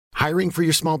Hiring for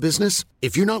your small business?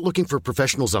 If you're not looking for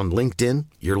professionals on LinkedIn,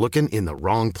 you're looking in the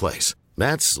wrong place.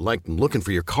 That's like looking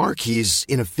for your car keys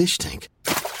in a fish tank.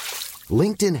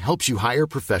 LinkedIn helps you hire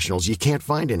professionals you can't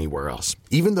find anywhere else,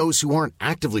 even those who aren't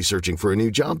actively searching for a new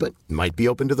job but might be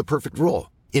open to the perfect role.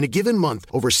 In a given month,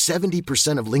 over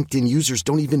 70% of LinkedIn users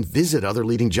don't even visit other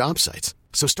leading job sites.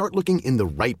 So start looking in the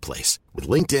right place. With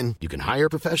LinkedIn, you can hire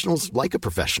professionals like a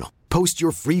professional. Post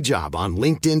your free job on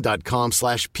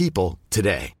linkedin.com/people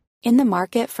today. In the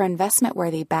market for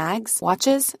investment-worthy bags,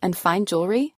 watches, and fine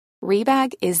jewelry,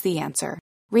 Rebag is the answer.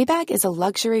 Rebag is a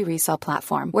luxury resale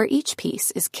platform where each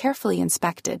piece is carefully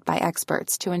inspected by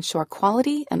experts to ensure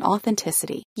quality and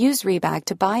authenticity. Use Rebag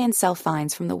to buy and sell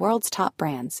finds from the world's top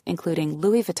brands, including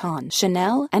Louis Vuitton,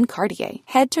 Chanel, and Cartier.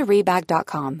 Head to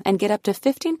Rebag.com and get up to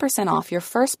 15% off your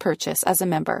first purchase as a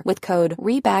member with code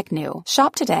REBAGNEW.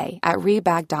 Shop today at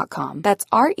Rebag.com. That's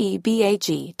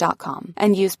REBAG.com.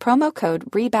 And use promo code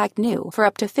REBAGNEW for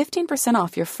up to 15%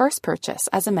 off your first purchase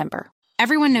as a member.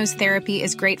 Everyone knows therapy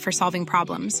is great for solving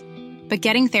problems, but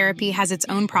getting therapy has its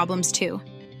own problems too,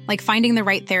 like finding the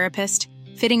right therapist,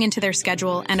 fitting into their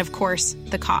schedule, and of course,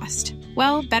 the cost.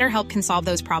 Well, BetterHelp can solve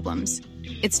those problems.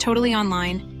 It's totally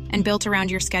online and built around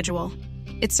your schedule.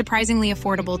 It's surprisingly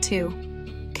affordable too.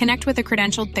 Connect with a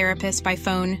credentialed therapist by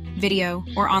phone, video,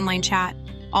 or online chat,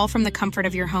 all from the comfort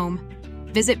of your home.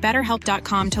 Visit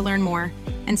BetterHelp.com to learn more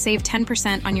and save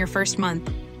 10% on your first month.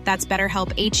 That's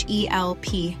BetterHelp,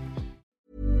 H-E-L-P.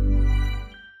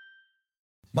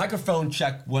 Microphone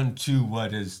check 1 2.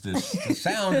 What is this? The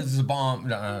sound is a bomb.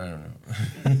 No.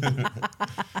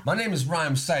 My name is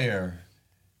Rhyme Sayer.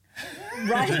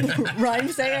 Rhyme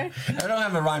Sayer? I don't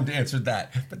have a rhyme to answer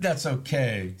that, but that's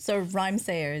okay. So Rhyme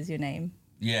Sayer is your name?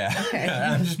 Yeah. Okay.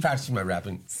 I'm just practicing my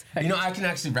rapping. Sorry. You know, I can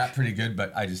actually rap pretty good,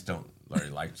 but I just don't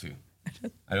really like to.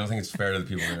 I don't think it's fair to the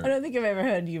people there. I don't think I've ever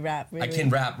heard you rap, really. I can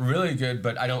rap really good,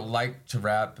 but I don't like to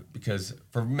rap because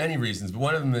for many reasons. But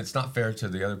one of them, it's not fair to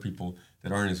the other people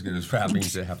that aren't as good as rapping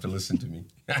to have to listen to me.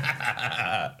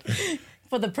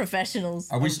 For the professionals.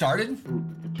 Are we started?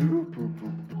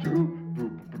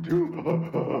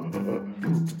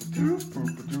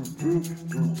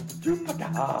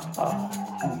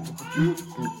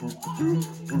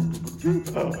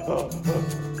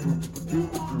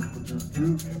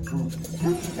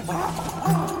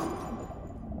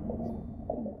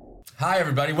 Hi,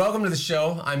 everybody. Welcome to the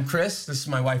show. I'm Chris. This is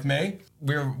my wife, May.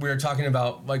 We're talking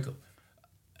about, like,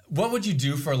 what would you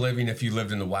do for a living if you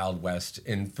lived in the Wild West?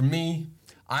 And for me,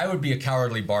 I would be a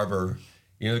cowardly barber.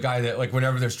 You know, the guy that, like,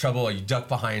 whenever there's trouble, you duck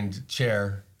behind a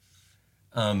chair,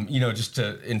 just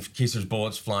in case there's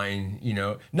bullets flying,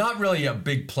 Not really a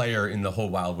big player in the whole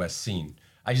Wild West scene.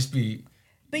 I just be...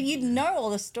 But you'd know all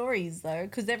the stories, though,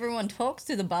 because everyone talks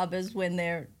to the barbers when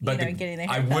they're, getting their hair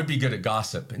I cut. would be good at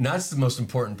gossip, and that's the most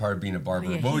important part of being a barber.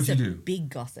 Oh, yeah, what would you do? Big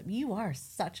gossip. You are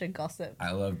such a gossip.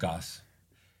 I love gossip.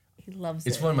 He loves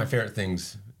It's one of my favorite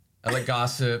things. I like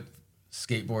gossip,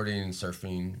 skateboarding, and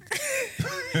surfing.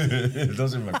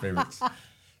 Those are my favorites.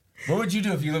 What would you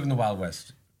do if you lived in the Wild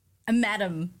West? A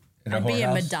madam. I'd be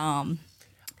a madame.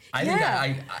 I think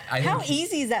How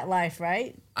easy is that life,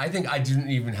 right? I think I didn't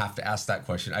even have to ask that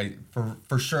question.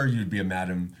 For sure you'd be a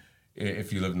madam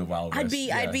if you lived in the Wild West.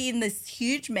 I'd be in this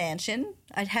huge mansion.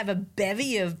 I'd have a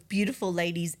bevy of beautiful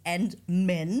ladies and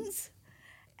men's.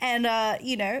 And,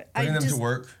 Putting them to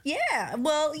work? Yeah.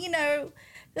 Well,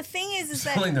 the thing is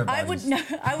Selling that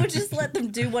their I would just let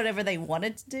them do whatever they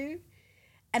wanted to do.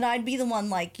 And I'd be the one,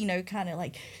 kind of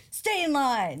like, stay in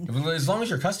line. As long as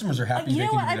your customers are happy, they can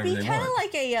do whatever they want. I'd be kind of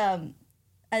like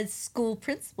a school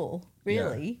principal,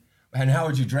 really. Yeah. And how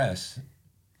would you dress?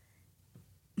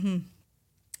 I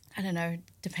don't know.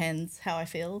 Depends how I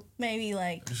feel. Maybe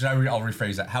like... I'll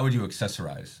rephrase that. How would you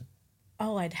accessorize?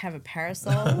 Oh, I'd have a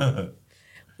parasol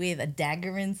with a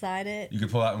dagger inside it. You could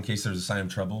pull out in case there's a sign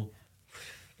of trouble.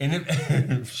 And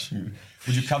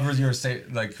would you cover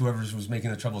whoever was making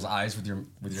the trouble's eyes with your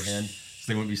hand so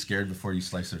they wouldn't be scared before you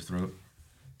slice their throat?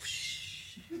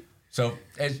 So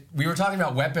as we were talking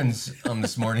about weapons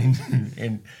this morning,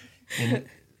 and it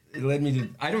led me to,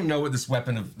 I don't know what this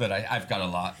weapon that I've got a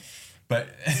lot, but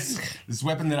this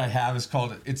weapon that I have is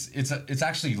called, it's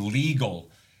actually legal.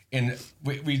 And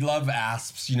we love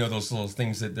asps, those little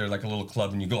things that they're like a little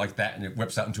club and you go like that and it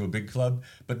whips out into a big club.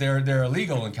 But they're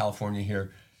illegal in California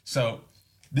here. So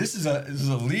this is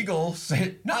a legal,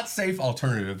 not safe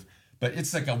alternative, but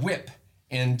it's like a whip.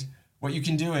 And what you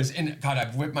can do is, and God,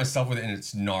 I've whipped myself with it and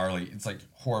it's gnarly. It's like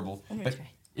horrible. But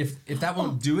if that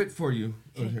won't do it for you.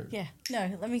 Okay. Yeah.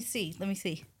 No, let me see.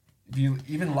 if you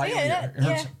even lightly, it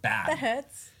hurts bad. That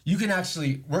hurts. You can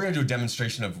actually, we're going to do a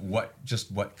demonstration of what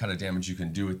kind of damage you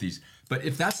can do with these. But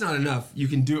if that's not enough, you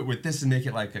can do it with this and make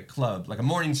it like a club, like a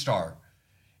Morning Star.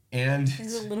 And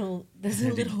there's a little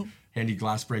handy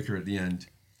glass breaker at the end.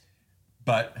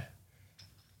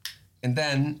 And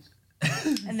then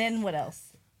what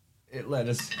else? It let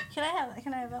us. Can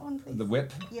I have that one, please? The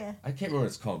whip? Yeah. I can't remember what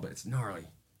it's called, but it's gnarly.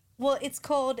 Well, it's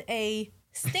called a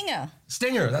stinger.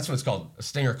 Stinger, that's what it's called, a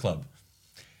Stinger Club.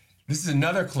 This is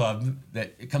another club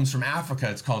that it comes from Africa.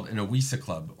 It's called an Awisa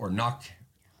Club, or not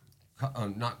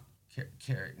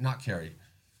carry.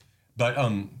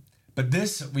 But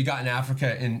this we got in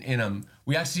Africa,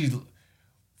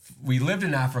 we lived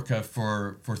in Africa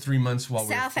for 3 months while we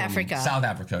were South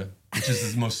Africa, which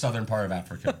is the most southern part of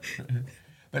Africa.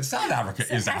 But South Africa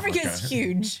is Africa. Africa is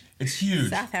huge. It's huge.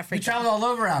 South Africa. We traveled all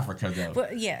over Africa, though.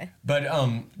 Well, yeah.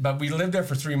 But we lived there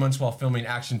for 3 months while filming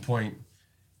Action Point,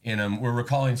 and we're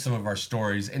recalling some of our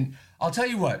stories. And I'll tell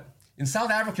you what, in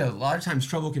South Africa, a lot of times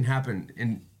trouble can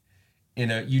happen.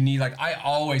 You need, like, I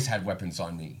always had weapons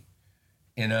on me.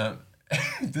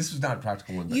 This was not a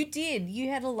practical one. But You did. You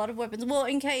had a lot of weapons. Well,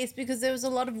 in case, because there was a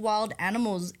lot of wild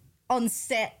animals on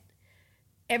set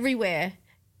everywhere.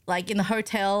 Like in the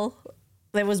hotel,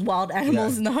 there was wild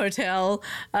animals in the hotel.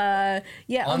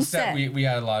 On set. We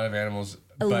had a lot of animals.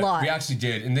 A lot. We actually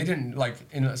did. And they didn't, like,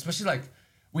 especially, like,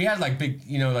 we had, like, big,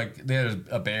 like, they had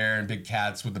a bear and big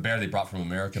cats with the bear they brought from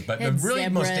America. But the really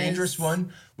most dangerous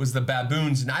one was the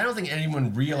baboons. And I don't think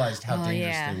anyone realized how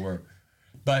dangerous they were.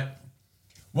 But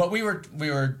what we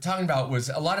were talking about was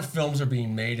a lot of films are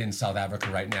being made in South Africa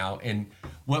right now. And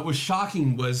what was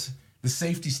shocking was the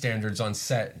safety standards on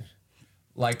set.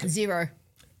 Like zero.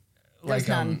 Like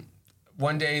none.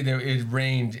 One day it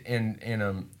rained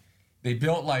and they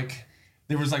built like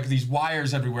there was like these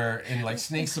wires everywhere and like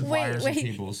snakes of wires and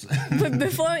cables. But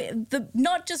before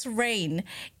not just rain,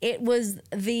 it was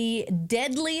the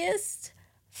deadliest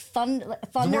thunder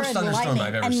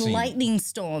and lightning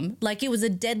storm. Like it was a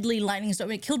deadly lightning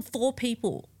storm. It killed 4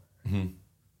 people. Mm-hmm.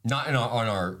 Not on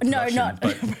our production,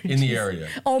 but in the area.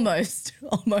 Almost.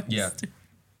 Yeah.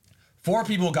 4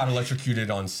 people got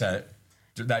electrocuted on set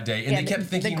that day, and they kept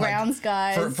thinking the grounds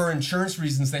guys. For insurance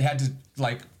reasons, they had to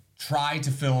like try to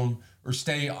film or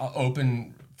stay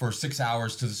open for 6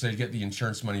 hours to get the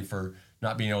insurance money for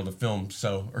not being able to film,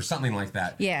 or something like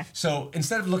that. Yeah. So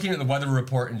instead of looking at the weather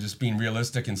report and just being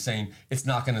realistic and saying it's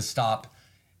not going to stop,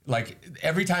 like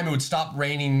every time it would stop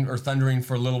raining or thundering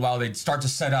for a little while, they'd start to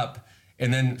set up,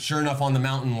 and then sure enough on the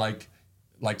mountain, like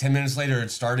 10 minutes later, it'd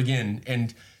start again.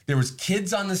 And there was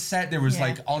kids on the set. There was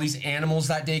like all these animals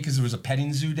that day because there was a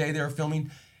petting zoo day they were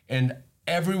filming, and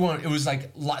everyone. It was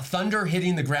like thunder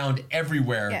hitting the ground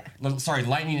everywhere. Yeah. Sorry,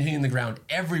 lightning hitting the ground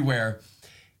everywhere.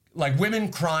 Like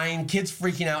women crying, kids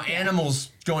freaking out,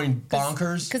 animals going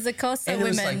bonkers. Because the Xhosa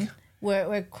women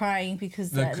were crying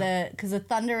because the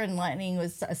thunder and lightning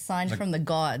was a sign from the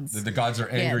gods. The gods are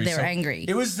angry. Yeah, they're angry.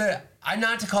 It was I'm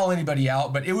not to call anybody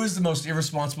out, but it was the most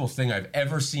irresponsible thing I've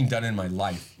ever seen done in my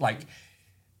life. Like.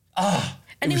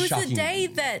 And it was the day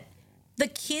that the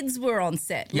kids were on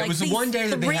set. Yeah, like it was the one day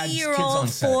that they had kids on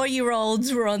set.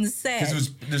 4-year-olds were on set.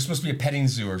 Because there's supposed to be a petting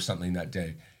zoo or something that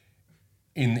day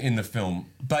in the film.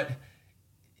 But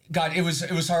God, it was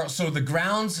hard. So 4 of the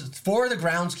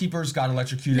groundskeepers got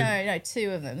electrocuted. No,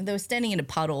 2 of them. They were standing in a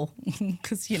puddle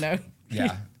because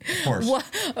Yeah, of course.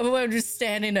 We're just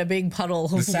standing in a big puddle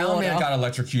of water. The sound man got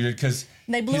electrocuted because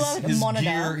they blew out the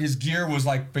monitor. His gear was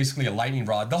like basically a lightning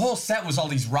rod. The whole set was all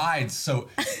these rides, so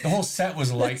the whole set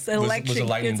was a was a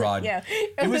lightning rod. Yeah,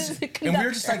 it was, and we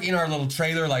were just like in our little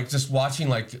trailer, like just watching,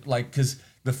 like because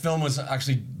the film was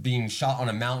actually being shot on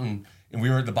a mountain, and we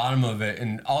were at the bottom of it,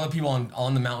 and all the people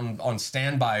on the mountain on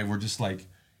standby were just like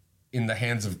in the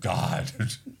hands of God,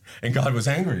 and God was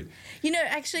angry.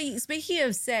 Actually, speaking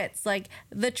of sets, like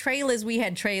the trailers, we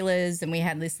had trailers and we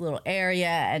had this little area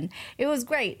and it was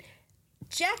great.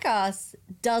 Jackass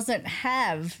doesn't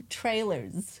have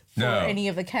trailers for any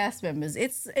of the cast members.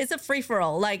 It's a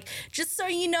free-for-all. Like, just so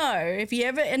you know, if you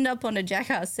ever end up on a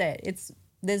Jackass set,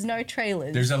 there's no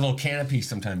trailers. There's a little canopy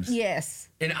sometimes. Yes.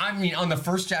 And I mean, on the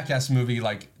first Jackass movie,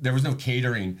 like there was no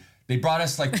catering. They brought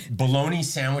us like bologna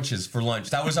sandwiches for lunch.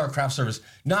 That was our craft service.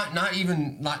 Not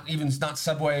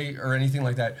Subway or anything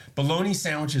like that. Bologna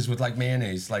sandwiches with like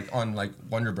mayonnaise, like on like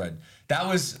Wonder Bread. That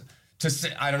was to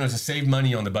save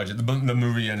money on the budget. The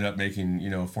movie ended up making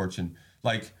a fortune.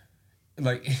 Like.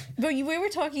 But we were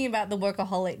talking about the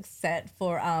Workaholics set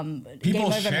for people Game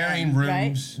Over sharing Man,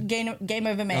 rooms. Right? Game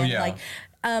Over Man. Oh, yeah.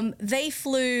 Like they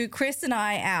flew Chris and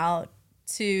I out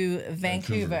to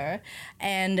Vancouver,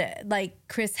 and like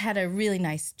Chris had a really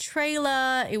nice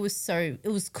trailer. It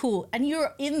was cool. And you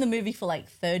were in the movie for like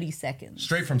 30 seconds.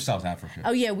 Straight from South Africa.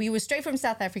 Oh yeah, we were straight from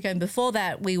South Africa, and before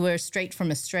that we were straight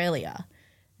from Australia.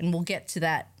 And we'll get to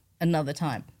that another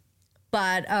time.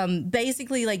 But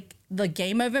basically, like the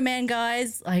Game Over Man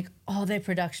guys, like, their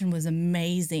production was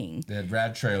amazing. They had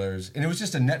rad trailers, and it was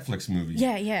just a Netflix movie.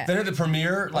 Yeah. Then at the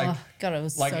premiere, like, God, it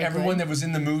was like so everyone good. that was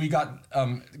in the movie got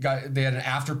they had an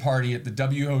after party at the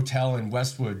W Hotel in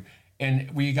Westwood.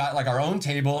 And we got like our own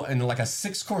table and like a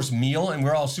 6-course meal, and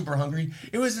we're all super hungry.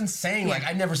 It was insane. Like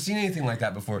I'd never seen anything like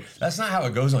that before. That's not how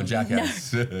it goes on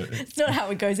Jackass. No, it's not how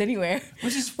it goes anywhere.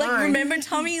 Which is fine. Like remember,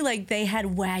 Tommy? Like they had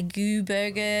Wagyu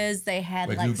burgers. They had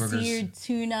seared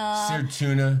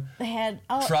tuna. They had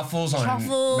truffles on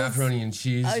macaroni and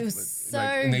cheese. Oh, it was so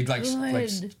and they'd like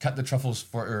good. cut the truffles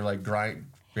or like grind.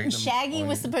 And Shaggy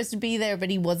was supposed to be there, but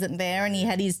he wasn't there, and he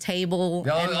had his table.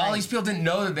 All these people didn't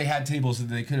know that they had tables that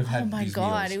they could have had. Oh my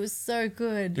God, meals. It was so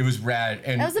good. It was rad,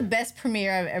 and that was the best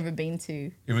premiere I've ever been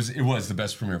to. It was the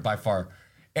best premiere by far,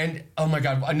 and oh my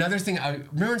God, another thing I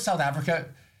remember in South Africa,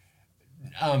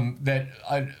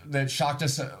 that shocked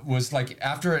us was like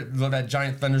after that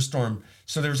giant thunderstorm.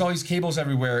 So there was all these cables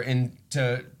everywhere, and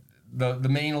to the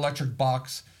main electric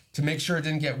box. To make sure it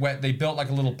didn't get wet, they built like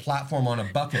a little platform on a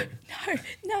bucket.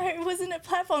 No, it wasn't a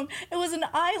platform. It was an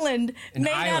island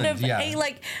out of a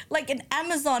like an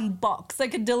Amazon box,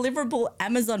 like a deliverable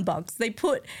Amazon box. They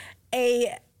put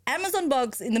a Amazon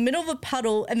box in the middle of a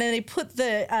puddle, and then they put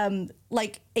the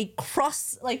like a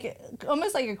cross, like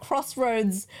almost like a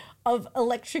crossroads of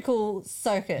electrical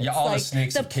circuits. Yeah, all like the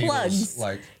snakes the of cables, plugs.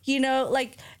 like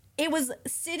like it was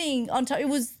sitting on top. It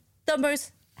was the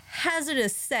most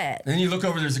hazardous set. And then you look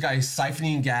over, there's a guy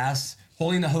siphoning gas,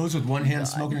 holding the hose with one hand,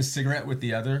 smoking a cigarette with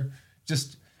the other.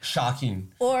 Just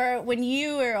shocking. Or when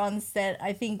you were on set,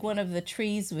 I think one of the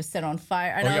trees was set on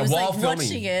fire, and I was while like filming.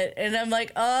 watching it, and I'm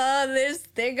like,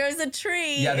 there goes a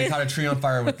tree. Yeah, they caught a tree on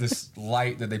fire with this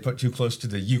light that they put too close to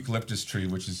the eucalyptus tree,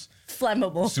 which is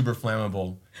flammable, super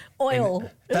flammable. Oil.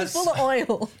 It was full of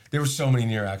oil. There were so many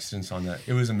near accidents on that.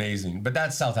 It was amazing. But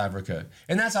that's South Africa,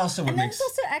 and that's also what makes.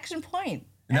 That's also Action Point.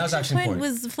 And that was Action Point.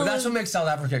 But that's what makes South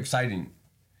Africa exciting.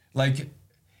 Like,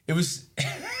 it was.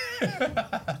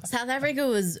 South Africa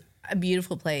was a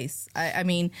beautiful place. I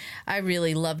mean, I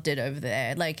really loved it over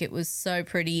there. Like, it was so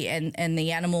pretty, and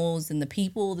the animals and the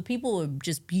people were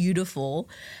just beautiful.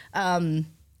 And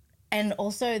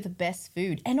also the best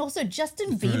food. And also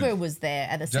Justin Bieber was there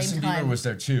at the same time. Justin Bieber was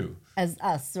there too. As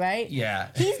us, right? Yeah.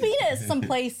 He's been at some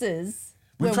places.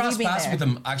 We crossed paths with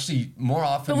him actually more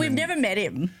often. But we've never met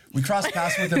him. We crossed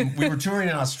paths with him. We were touring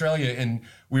in Australia, and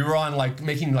we were on like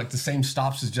making like the same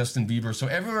stops as Justin Bieber. So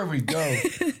everywhere we go,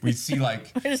 we'd see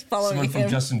like someone from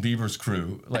Justin Bieber's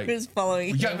crew. Like we're just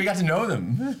following. We got to know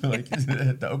them. Like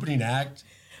the opening act.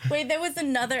 Wait, there was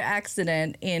another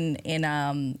accident in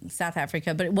South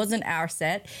Africa, but it wasn't our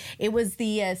set. It was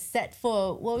the set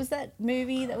for, what was that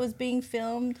movie that was being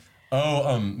filmed?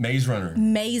 Oh, Maze Runner.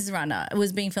 Maze Runner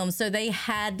was being filmed. So they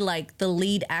had like the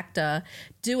lead actor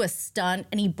do a stunt,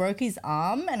 and he broke his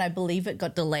arm, and I believe it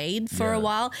got delayed for a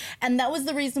while. And that was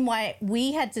the reason why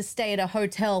we had to stay at a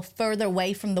hotel further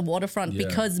away from the waterfront,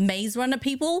 because Maze Runner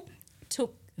people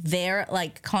took their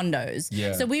like condos.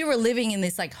 Yeah. So we were living in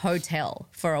this like hotel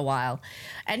for a while.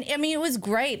 And I mean, it was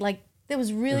great. Like, there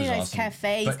was really nice awesome.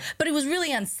 cafes, but it was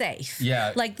really unsafe.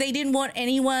 Yeah. Like, they didn't want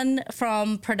anyone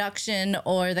from production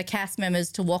or the cast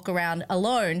members to walk around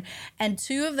alone. And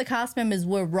 2 of the cast members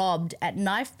were robbed at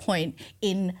knife point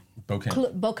in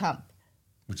Beaucamp.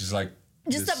 Which is like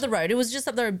just up the road. It was just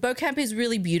up the road. Beaucamp is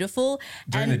really beautiful.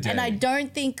 During the day. And I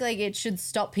don't think like it should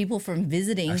stop people from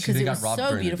visiting, because it was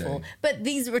so beautiful. But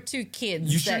these were 2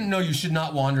 kids. You shouldn't know. You should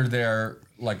not wander there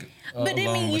like but alone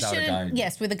I mean, you without a guide.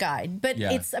 Yes, with a guide. But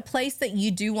it's a place that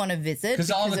you do want to visit. Because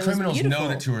all the criminals know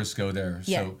that tourists go there.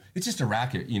 Yeah. So it's just a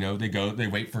racket, you know. They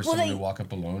wait for someone to walk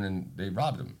up alone, and they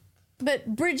rob them.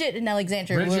 But Bridget and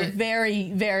Alexandra were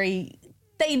very, very...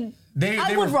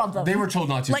 I would rob them. They were told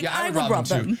not to. Like, yeah, I would rob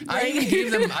them too.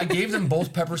 Like, I gave them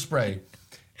both pper spray.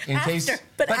 In case,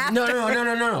 but after.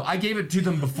 No. I gave it to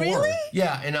them before. Really?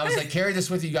 Yeah, and I was like, carry this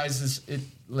with you guys.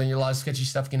 A lot of sketchy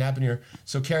stuff can happen here.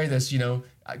 So carry this. You know,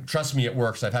 trust me, it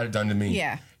works. I've had it done to me.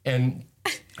 Yeah.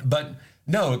 But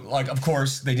no, like of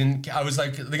course they didn't. I was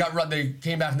like, they got robbed. They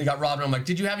came back and they got robbed. And I'm like,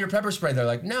 did you have your pepper spray? They're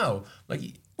like, no. Like.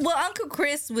 Well, Uncle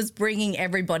Chris was bringing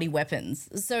everybody weapons.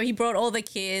 So he brought all the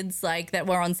kids like that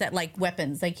were on set like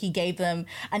weapons. Like he gave them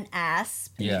an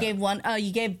asp. Yeah.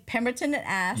 You gave Pemberton an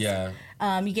asp. Yeah.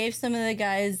 You gave some of the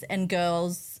guys and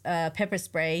girls pepper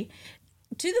spray.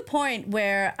 to the point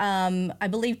where I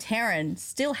believe Taryn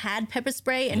still had pepper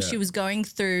spray and she was going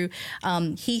through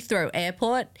Heathrow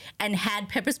Airport and had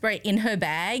pepper spray in her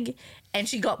bag, and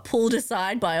she got pulled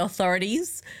aside by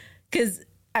authorities because,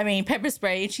 I mean, pepper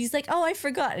spray. And she's like, oh, I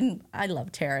forgot. And I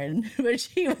love Taryn, but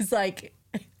she was like,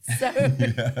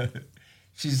 so.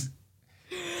 She's.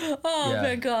 Oh,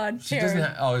 my God. She Taryn.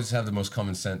 doesn't always have the most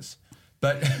common sense.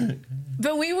 But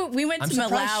we went to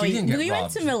Malawi. We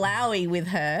went to Malawi with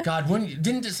her. God,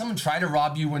 didn't someone try to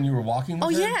rob you when you were walking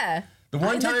with her? Oh, yeah. The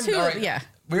one time,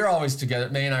 we were always together.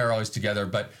 May and I are always together.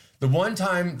 But the one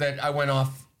time that I went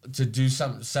off to do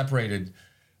something separated,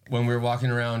 when we were walking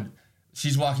around,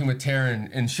 she's walking with Taryn,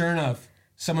 and sure enough,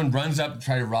 someone runs up and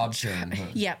try to rob Sharon.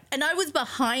 Yeah, and I was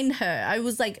behind her. I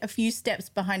was like a few steps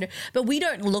behind her, but we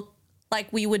don't look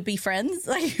like we would be friends.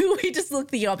 Like we just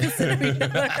look the opposite of each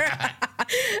other.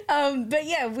 But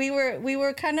yeah, we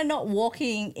were kind of not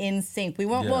walking in sync. We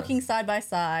weren't walking side by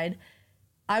side.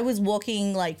 I was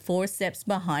walking like 4 steps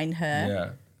behind her. Yeah.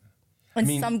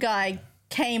 And some guy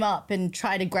came up and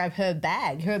tried to grab her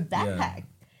backpack. Yeah.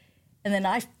 And then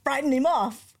I frightened him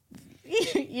off.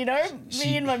 You know,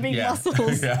 me and my big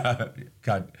muscles. Yeah.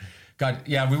 God.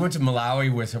 Yeah, we went to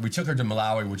Malawi with her. We took her to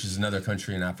Malawi, which is another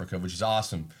country in Africa, which is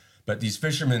awesome. But these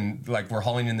fishermen, like, were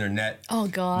hauling in their net. Oh,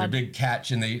 God. Their big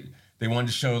catch, and they wanted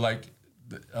to show, like,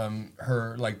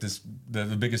 her, like,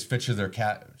 the biggest fish of their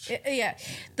catch. Yeah.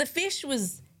 The fish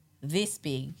was this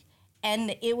big,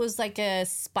 and it was like a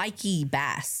spiky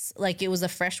bass. Like, it was a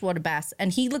freshwater bass.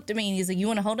 And he looked at me, and he's like, you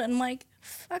want to hold it? And I'm like,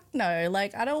 fuck no.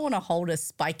 Like, I don't want to hold a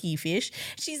spiky fish.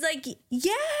 She's like,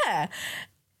 yeah.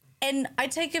 And I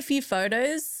take a few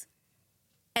photos,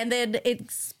 and then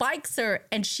it spikes her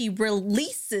and she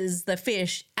releases the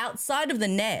fish outside of the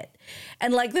net.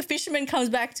 And like the fisherman comes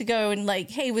back to go and like,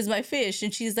 hey, where's my fish?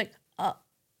 And she's like, oh,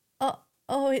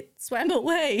 it swam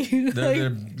away.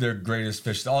 They're greatest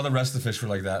fish. All the rest of the fish were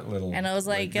like that little. And I was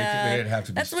like, they didn't have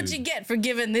to be that's what you get for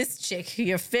giving this chick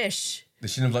your fish. They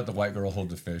shouldn't have let the white girl hold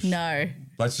the fish. No.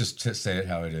 Let's just say it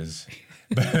how it is.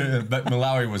 But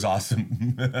Malawi was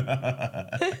awesome.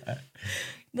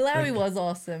 Malawi was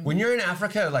awesome. When you're in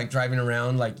Africa, like driving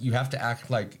around, like you have to act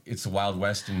like it's the Wild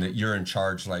West and that you're in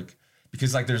charge, like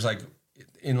because like there's like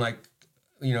in like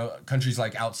you know countries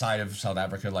like outside of South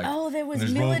Africa, like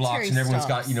there's roadblocks and everyone's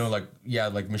got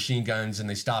like machine guns and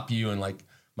they stop you and like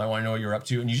might want to know what you're up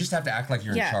to and you just have to act like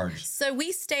you're in charge. So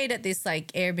we stayed at this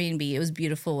like Airbnb. It was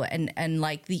beautiful and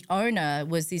like the owner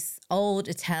was this old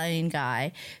Italian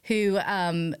guy who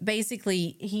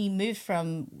basically he moved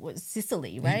from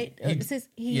Sicily, right?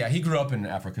 He grew up in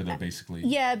Africa though, basically.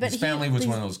 Yeah, but his family was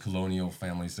one of those colonial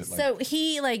families that like. So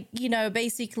he like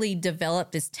basically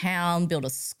developed this town, built a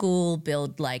school,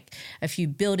 built like a few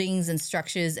buildings and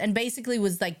structures, and basically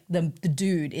was like the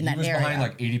dude in that area. He was behind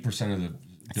like 80% of the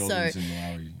buildings in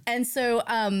Malawi. And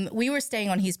so we were staying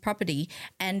on his property,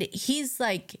 and he's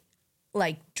like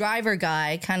driver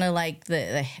guy, kind of like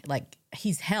the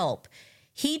his help.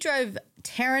 He drove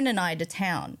Taryn and I to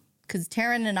town because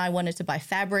Taryn and I wanted to buy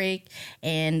fabric,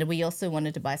 and we also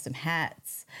wanted to buy some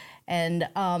hats. And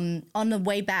on the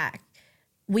way back,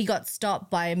 we got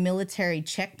stopped by a military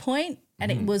checkpoint.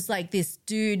 And it was like this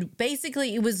dude,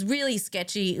 basically it was really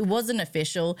sketchy. It wasn't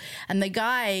official. And the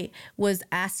guy was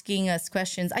asking us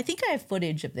questions. I think I have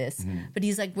footage of this, but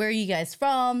he's like, where are you guys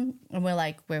from? And we're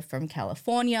like, we're from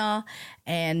California.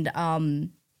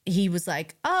 And he was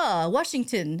like,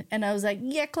 Washington. And I was like,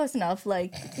 yeah, close enough.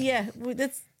 Like, yeah,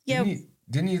 that's, yeah.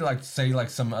 Didn't he like say like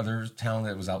some other town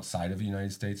that was outside of the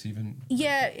United States even?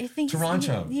 Yeah, I think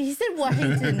Toronto. He said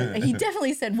Washington. He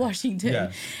definitely said Washington.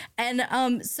 Yeah.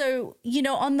 And so,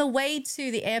 on the way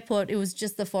to the airport, it was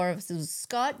just the 4 of us. It was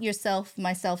Scott, yourself,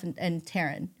 myself, and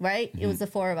Taryn, right? It was the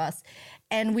 4 of us.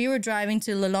 And we were driving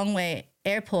to Lilongwe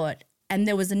Airport, and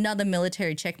there was another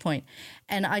military checkpoint.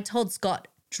 And I told Scott,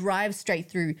 drive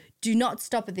straight through. Do not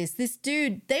stop at this. This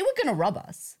dude, they were going to rob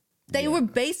us. They were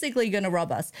basically going to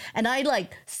rob us. And I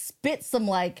like spit some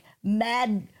like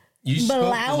mad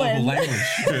Malawian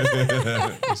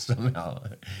language somehow.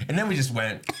 And then we just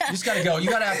went, you just got to go. You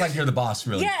got to act like you're the boss,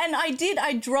 really. Yeah, and I did.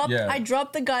 I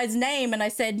dropped the guy's name and I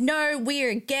said, no,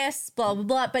 we're guests, blah, blah,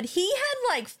 blah. But he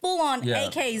had like full on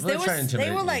AKs. They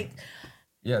were like.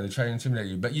 Yeah, they try to intimidate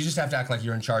you. But you just have to act like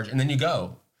you're in charge. And then you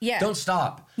go. Yeah. Don't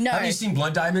stop. No. Have you seen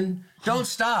Blood Diamond? Don't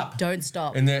stop. Don't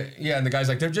stop. And the guy's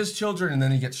like, they're just children, and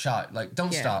then he gets shot. Like,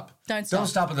 don't stop. Don't stop. Don't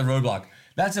stop at the roadblock.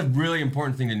 That's a really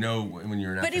important thing to know when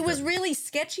you're in Africa. But it was really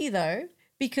sketchy though,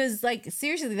 because like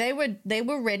seriously, they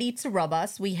were ready to rob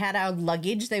us. We had our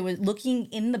luggage. They were looking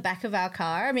in the back of our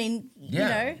car. I mean,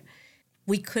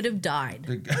 We could have died.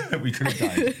 We could have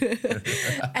died.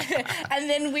 And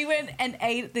then we went and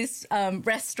ate at this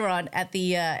restaurant at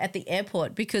the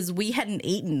airport because we hadn't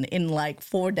eaten in like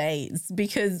 4 days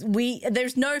because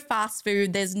there's no fast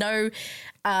food. There's no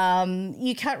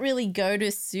you can't really go to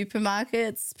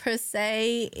supermarkets per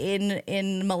se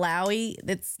in Malawi.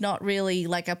 It's not really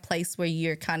like a place where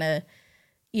you're kind of,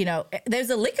 there's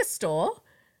a liquor store.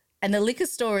 And the liquor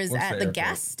store is at the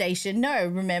gas station. No,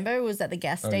 remember, it was at the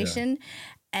gas station.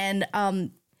 Yeah.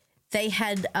 And they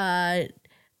had,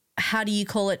 how do you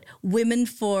call it, women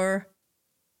for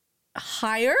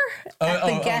hire at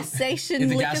the gas station. At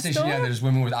the liquor gas station, store? yeah, there's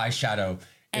women with eyeshadow.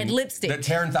 And lipstick. That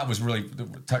Taryn thought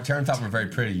were very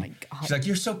pretty. Oh my God. She's like,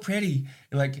 you're so pretty.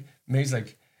 And like, May's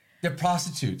like, they're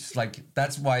prostitutes. Like,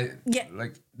 that's why,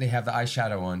 like, they have the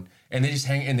eyeshadow on. And they just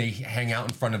hang out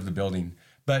in front of the building.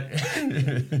 But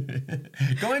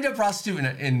going to a prostitute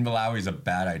in Malawi is a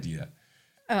bad idea.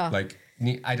 Like,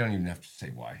 I don't even have to say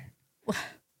why.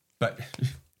 But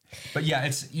yeah,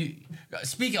 it's you.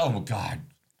 Oh my God,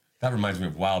 that reminds me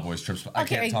of Wild Boys trips. I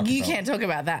can't talk. You can't talk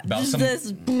about that. About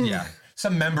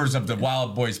some members of the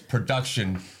Wild Boys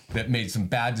production that made some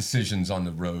bad decisions on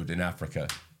the road in Africa.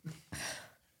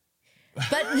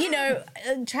 But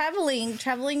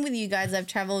traveling with you guys, I've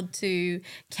traveled to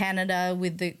Canada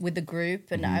with the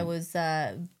group, and I was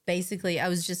I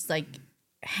was just like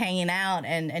hanging out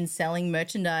and selling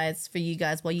merchandise for you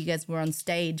guys while you guys were on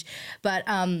stage. But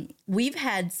we've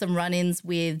had some run-ins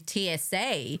with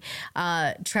TSA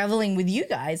traveling with you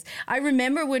guys. I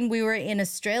remember when we were in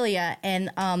Australia and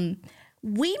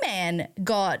Wee Man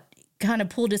got kind of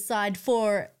pulled aside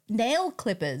for nail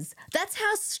clippers. That's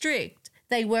how strict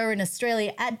they were in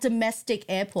Australia at domestic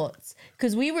airports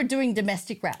because we were doing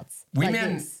domestic routes. Wee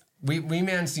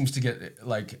Man seems to get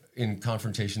like in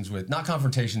confrontations with, not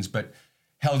confrontations, but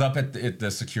held up at the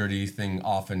security thing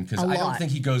often because I don't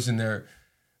think he goes in there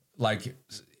like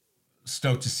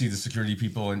stoked to see the security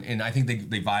people and I think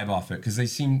they vibe off it because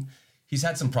he's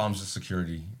had some problems with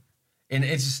security and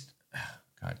it's just,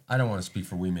 God, I don't want to speak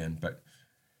for Wee Man, but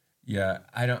yeah,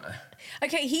 I don't.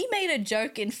 Okay, he made a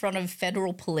joke in front of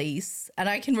federal police, and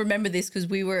I can remember this because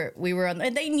we were on.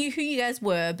 And they knew who you guys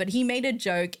were, but he made a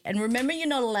joke. And remember, you're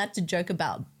not allowed to joke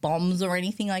about bombs or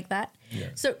anything like that. Yeah.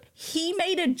 So he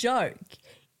made a joke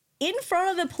in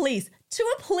front of the police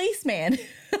to a policeman,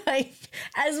 like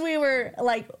as we were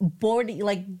like boarding,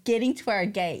 like getting to our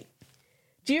gate.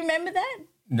 Do you remember that?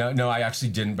 No, I actually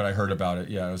didn't, but I heard about it.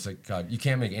 Yeah, I was like, God, you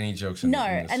can't make any jokes. No,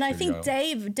 and I think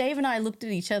Dave and I looked at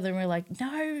each other and we're like,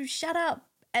 no, shut up.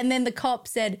 And then the cop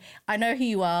said, I know who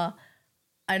you are.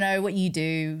 I know what you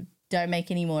do. Don't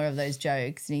make any more of those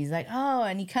jokes. And he's like, oh,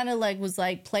 and he kind of like was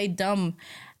like played dumb.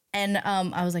 And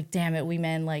I was like, damn it, Wee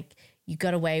Man, like you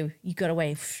got away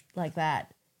like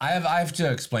that. I have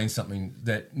to explain something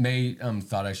that May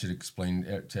thought I should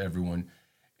explain to everyone.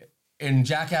 In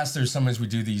Jackass, there's sometimes we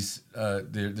do these,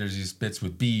 there's these bits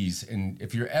with bees. And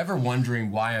if you're ever wondering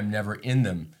why I'm never in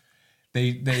them,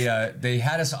 they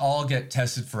had us all get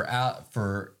tested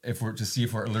to see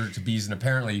if we're allergic to bees. And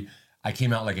apparently I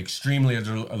came out like extremely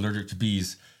allergic to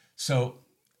bees. So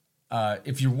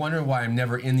if you're wondering why I'm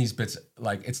never in these bits,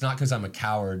 like it's not because I'm a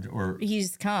coward or. You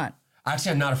just can't.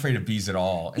 Actually, I'm not afraid of bees at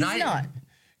all. He's not.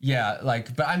 Yeah,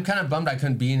 but I'm kind of bummed I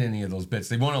couldn't be in any of those bits.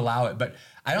 They won't allow it, but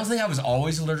I don't think I was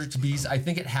always allergic to bees. I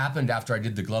think it happened after I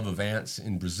did the Glove of Ants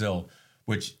in Brazil,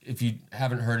 which if you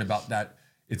haven't heard about that,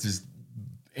 it's this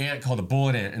ant called a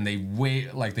bullet ant, and they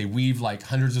weave like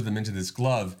hundreds of them into this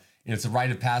glove, and it's a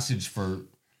rite of passage for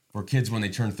kids when they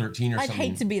turn 13 or something. I'd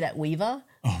hate to be that weaver.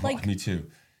 Oh, me too.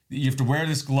 You have to wear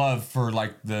this glove for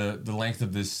like the length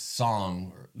of this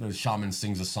song. The shaman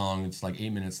sings a song. It's like 8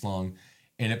 minutes long.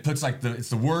 And it puts it's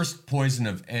the worst poison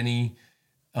of any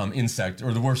insect,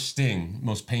 or the worst sting,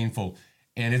 most painful.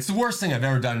 And it's the worst thing I've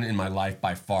ever done in my life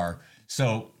by far.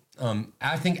 So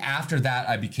I think after that,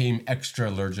 I became extra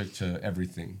allergic to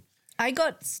everything. I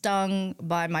got stung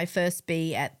by my first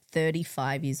bee at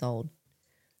 35 years old.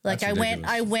 Like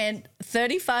I went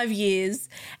 35 years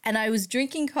and I was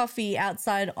drinking coffee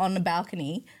outside on the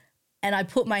balcony and I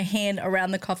put my hand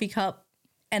around the coffee cup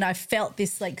and I felt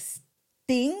this like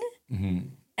sting. Mm-hmm.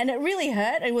 And it really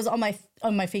hurt. It was on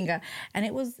my finger, and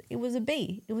it was a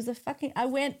bee. It was I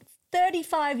went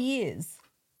 35 years.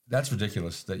 That's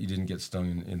ridiculous that you didn't get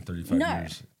stung in 35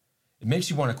 years. It makes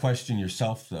you want to question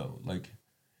yourself, though. Like,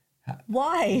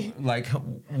 why? Like,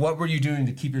 what were you doing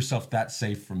to keep yourself that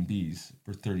safe from bees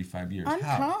for 35 years? I'm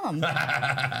calm.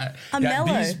 I'm mellow.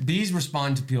 mellow. Bees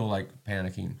respond to people like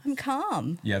panicking. I'm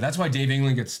calm. Yeah, that's why Dave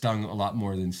England gets stung a lot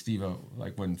more than Steve-O,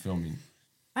 like when filming.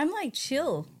 I'm like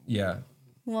chill. Yeah.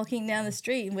 Walking down the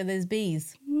street where there's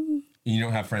bees. You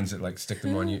don't have friends that like stick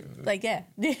them on you. Like, yeah.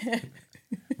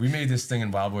 We made this thing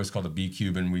in Wild Boys called a bee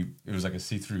cube, and it was like a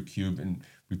see-through cube, and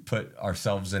we put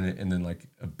ourselves in it, and then like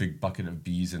a big bucket of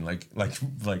bees, and like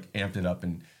amped it up,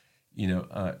 and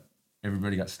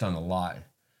everybody got stung a lot,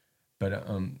 but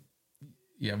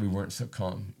yeah, we weren't so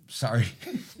calm. Sorry.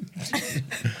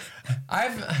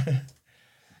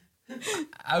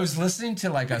 I was listening to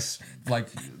like us like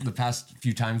the past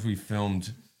few times we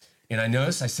filmed, and I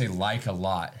noticed I say like a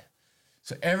lot.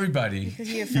 So everybody,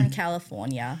 Because you're from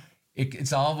California.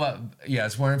 It's all about, yeah,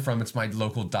 it's where I'm from. It's my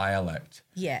local dialect.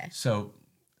 Yeah. So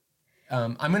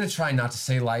I'm going to try not to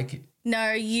say like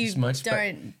No, you as much, but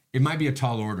don't. it might be a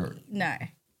tall order. No,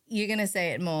 you're gonna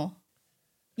say it more.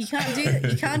 You can't do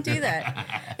that. You can't do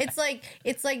that.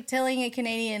 It's like telling a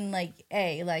Canadian like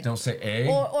a like. Don't say a.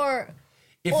 Or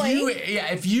if oi.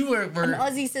 if you were An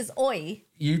Aussie says oi.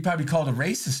 you'd probably be called a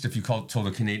racist if you told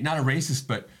a Canadian, not a racist,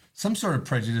 but some sort of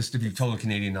prejudiced if you told a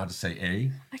Canadian not to say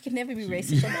a. I can never be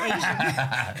racist. I'm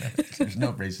Asian. There's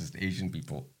no racist Asian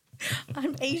people.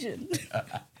 I'm Asian.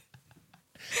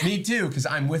 Me too, because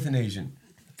I'm with an Asian.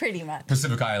 Pretty much.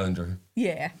 Pacific Islander.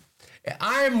 Yeah.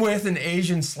 I'm with an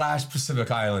Asian / Pacific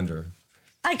Islander.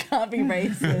 I can't be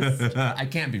racist. I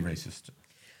can't be racist.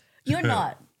 You're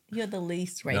not. You're the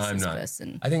least racist No, I'm not.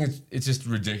 person. I think it's just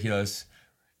ridiculous.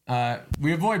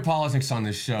 We avoid politics on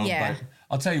this show, Yeah. but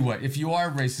I'll tell you what, if you are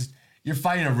racist, you're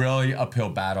fighting a really uphill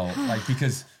battle. Like,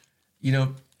 because,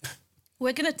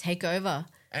 We're gonna take over.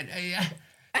 and,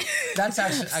 that's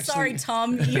actually Sorry,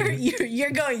 Tom.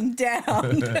 You're going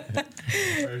down.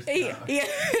 yeah,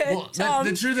 Well, Tom.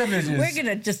 the truth of it is, We're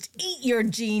gonna just eat your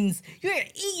genes. You're gonna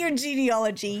eat your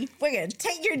genealogy. We're gonna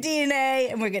take your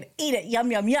DNA and we're gonna eat it.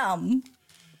 Yum yum yum.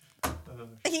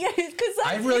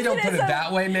 I really don't put it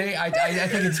that way, May. I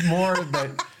think it's more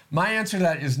that my answer to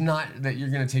that is not that you're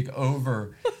going to take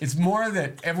over. It's more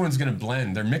that everyone's going to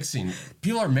blend. They're mixing.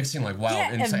 People are mixing like wild.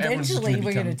 Yeah, and so everyone's just eventually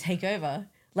we're become, gonna take over.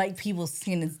 Like people's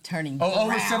skin is turning. over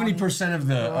brown. 70% of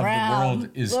the world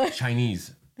is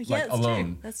Chinese, Yeah, like that's alone.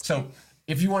 true. That's so true.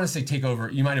 if you want to say take over,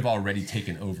 you might have already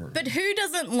taken over But who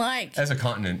doesn't like? as a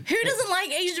continent. Who doesn't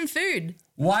like Asian food?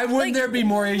 Why wouldn't like, there be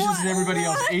more Asians than everybody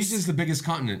else? what? Asia is the biggest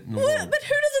continent in the What? world. But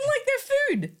who doesn't like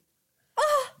their food?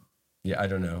 Oh, Yeah, I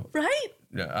don't know. right?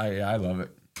 Yeah, I love it.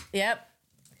 Yep.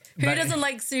 Who But- doesn't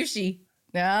like sushi?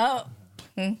 No.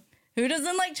 Who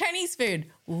doesn't like Chinese food?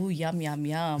 Ooh, yum, yum,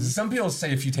 yum. Some people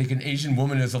say if you take an Asian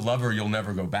woman as a lover, you'll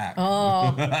never go back.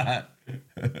 Oh.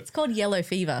 It's called yellow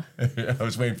fever, I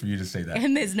was waiting for you to say that.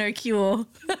 and there's no cure.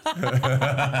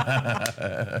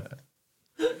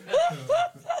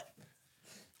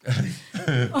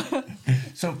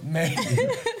 So, May,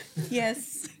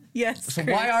 Yes. Yes. so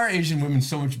Chris. why are Asian women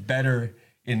so much better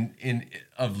in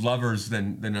of lovers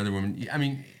than other women? I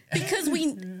mean, Because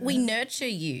we nurture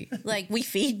you. Like, we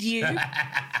feed you.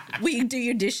 We do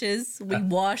your dishes. We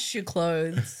wash your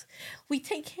clothes. We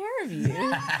take care of you.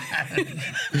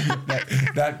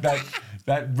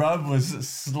 that rub was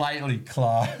slightly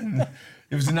clawed.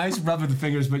 It was a nice rub of the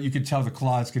fingers, but you could tell the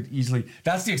claws could easily.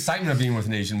 That's the excitement of being with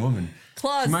an Asian woman.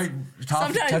 Claws. She might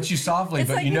Sometimes touch you softly, it's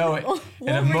but like you know it. In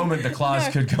a Wolverine- moment, the claws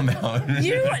No. could come out.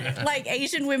 You know what like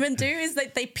Asian women do is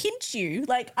that they pinch you.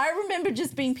 Like I remember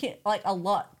just being like a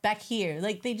lot back here.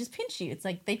 Like they just pinch you. It's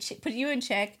like they put you in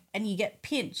check and you get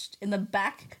pinched in the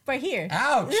back right here.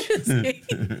 Ouch!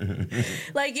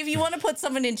 Like if you want to put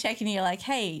someone in check and you're like,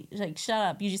 hey, like shut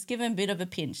up, you just give them a bit of a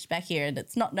pinch back here and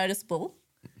it's not noticeable.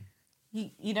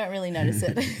 You don't really notice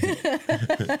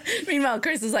it. Meanwhile,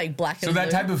 Chris is like black. So and that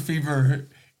blue. type of fever,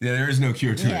 yeah, there is no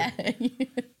cure to Yeah. it.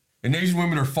 And Asian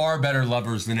women are far better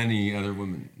lovers than any other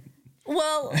women.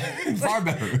 Well, Far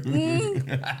better.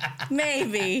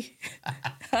 maybe.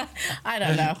 I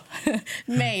don't know.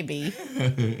 Maybe.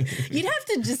 You'd have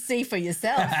to just see for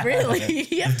yourself, really.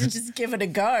 You have to just give it a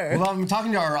go. Well, I'm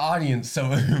talking to our audience, so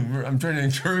I'm trying to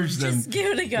encourage them. Just give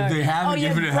it a go. If they haven't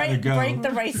given it, have a go. break the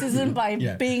racism by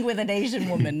Yeah. being with an Asian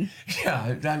woman.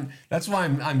 Yeah, that's why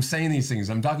I'm saying these things.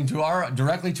 I'm talking to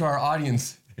directly to our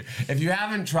audience. If you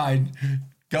haven't tried,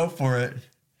 go for it.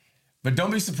 But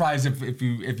don't be surprised if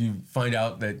you find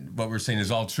out that what we're saying is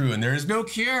all true and there is no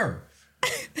cure.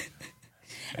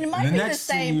 And it might The be the next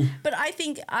same, thing- but I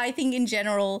think in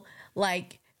general,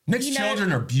 like Mixed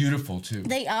children are beautiful too.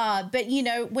 They are, but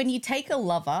when you take a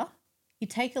lover,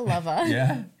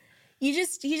 Yeah. you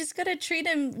just got to treat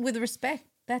him with respect.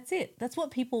 That's it. That's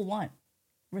what people want.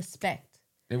 Respect.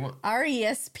 They want.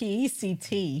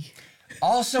 RESPECT.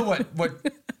 Also, what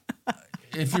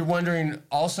if you're wondering,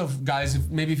 also, guys,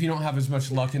 if you don't have as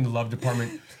much luck in the love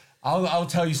department, I'll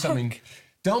tell you something.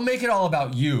 Don't make it all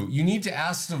about you. You need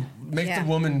to make Yeah. the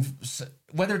woman,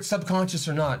 whether it's subconscious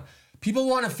or not, people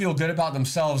want to feel good about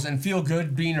themselves and feel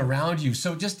good being around you.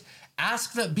 So just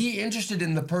be interested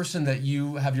in the person that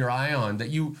you have your eye on, that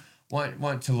you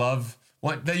want to love,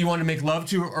 that you want to make love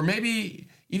to, or maybe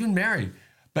even marry.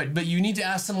 But you need to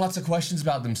ask them lots of questions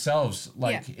about themselves,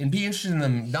 and be interested in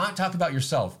them, not talk about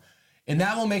yourself. And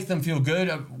that will make them feel good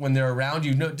when they're around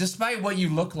you, despite what you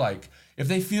look like. If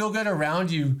they feel good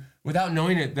around you without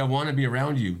knowing it, they'll want to be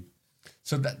around you.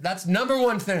 So that's number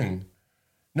one thing.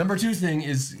 Number two thing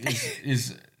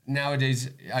is nowadays,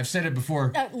 I've said it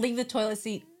before. Leave the toilet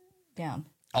seat down.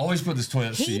 Always put this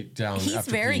toilet seat down. He's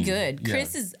after very peeing. good. Yeah.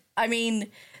 Chris is, I mean...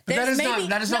 But that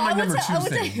is not my number two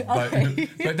thing. But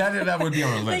that would be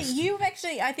on a list. But you've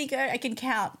actually, I think I can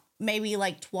count maybe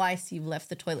like twice you've left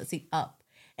the toilet seat up.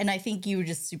 And I think you were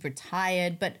just super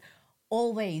tired, but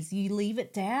always you leave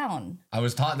it down. I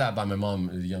was taught that by my mom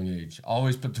at a young age.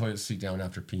 Always put the toilet seat down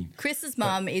after peeing. Chris's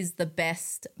mom is the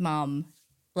best mom.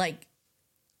 Like,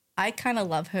 I kind of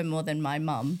love her more than my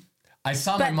mom. My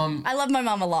mom. I love my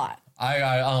mom a lot.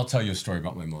 I'll tell you a story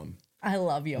about my mom. I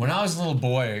love you. When I was a little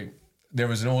boy, there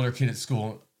was an older kid at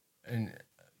school, and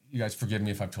you guys forgive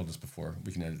me if I've told this before.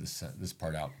 We can edit this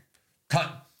part out.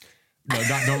 Cut. No,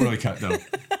 don't really cut though.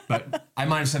 But I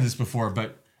might have said this before.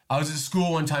 But I was at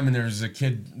school one time, and there was a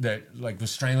kid that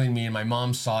was strangling me, and my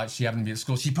mom saw it. She happened to be at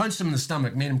school. She punched him in the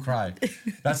stomach, made him cry.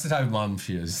 That's the type of mom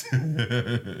she is.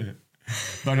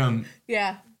 But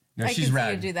yeah, no, I she's can rad.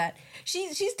 see her do that.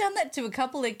 She's done that to a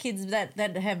couple of kids that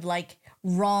have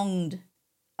wronged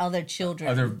other children,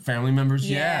 other family members.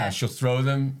 Yeah. She'll throw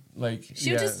them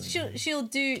she'll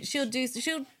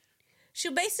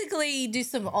basically do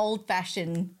some old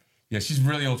fashioned. Yeah, she's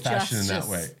really old fashioned in that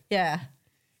way. Yeah.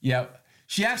 Yeah.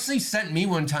 She actually sent me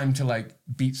one time to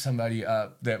beat somebody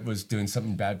up that was doing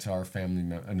something bad to our family,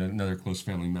 another close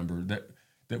family member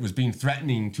that was being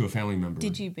threatening to a family member.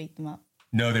 Did you beat them up?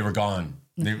 No, they were gone.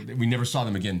 We never saw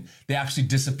them again. They actually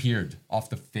disappeared off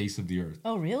the face of the earth.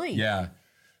 Oh, really? Yeah.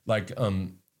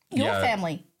 Your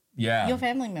family. Yeah. Your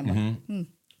family member. Mm-hmm.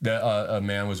 A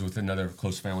man was with another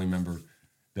close family member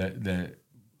that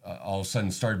all of a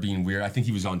sudden started being weird. I think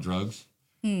he was on drugs,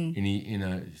 and he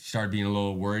started being a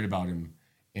little worried about him,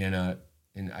 I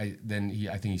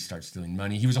think he started stealing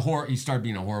money. He started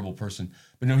being a horrible person,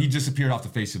 but no, he disappeared off the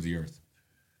face of the earth.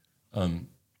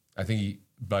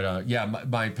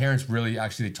 My parents really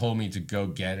actually told me to go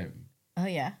get him. Oh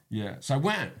yeah. Yeah, so I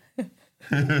went.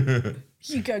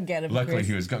 You go get him. Luckily, Chris.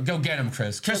 he was go get him,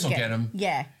 Chris. Chris will get him.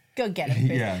 Yeah. Go get him,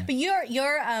 Chris. Yeah. But your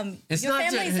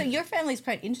family's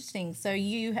quite interesting. So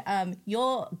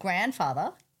your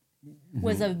grandfather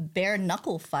was a bare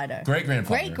knuckle fighter. Great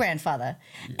grandfather.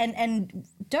 Yeah. And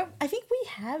I think we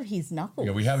have his knuckles.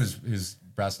 Yeah, we have his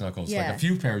brass knuckles. Yeah. Like a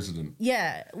few pairs of them.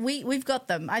 Yeah, we've got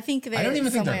them. I think I don't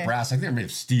even think they're brass. I think they're made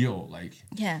of steel.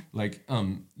 He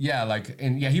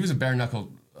was a bare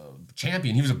knuckle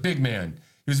champion. He was a big man.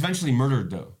 He was eventually murdered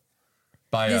though.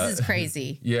 This is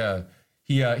crazy. Yeah.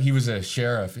 He was a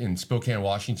sheriff in Spokane,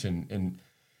 Washington, and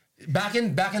back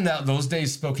in those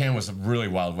days, Spokane was a really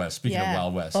Wild West. Speaking of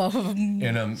Wild West,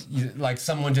 and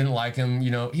someone didn't like him.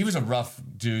 He was a rough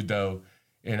dude though,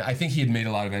 and I think he had made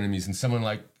a lot of enemies. And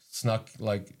someone snuck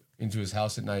into his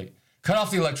house at night, cut off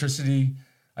the electricity.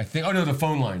 I think. Oh no, the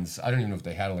phone lines. I don't even know if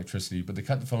they had electricity, but they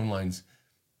cut the phone lines.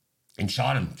 And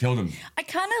shot him, killed him. I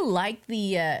kind of like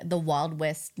the Wild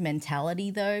West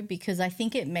mentality though, because I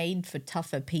think it made for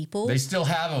tougher people. They still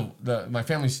have my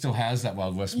family still has that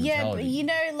Wild West mentality. Yeah,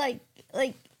 but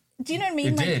do you know what I mean?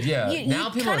 It did, yeah.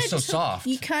 Now people are so soft.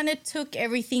 You kind of took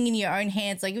everything in your own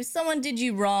hands. Like if someone did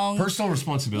you wrong, personal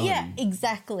responsibility. Yeah,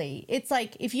 exactly. It's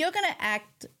like if you're gonna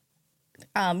act,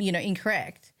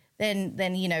 incorrect, then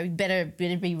better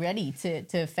be ready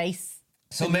to face.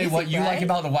 So, May, what you like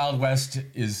about the Wild West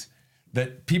is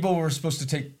that people were supposed to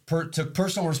took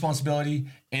personal responsibility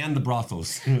and the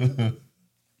brothels.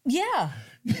 Yeah.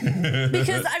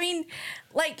 Because, and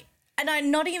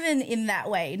I'm not even in that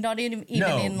way. Not even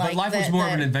in but life was more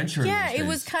of an adventure. Yeah, it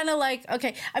was kind of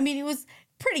okay. It was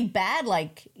pretty bad,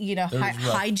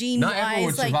 hygiene-wise. Not everyone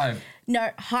would survive. No,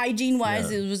 hygiene-wise,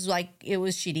 it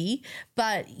was shitty.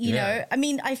 But,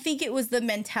 I think it was the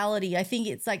mentality. I think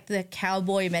it's the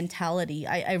cowboy mentality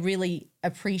I really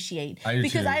appreciate.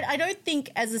 Because I don't think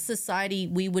as a society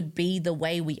we would be the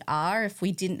way we are if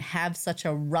we didn't have such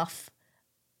a rough,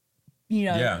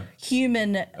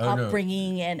 human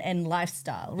upbringing and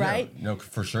lifestyle, right? Yeah, no,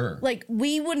 for sure.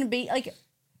 We wouldn't be,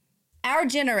 our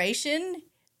generation,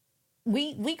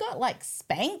 we got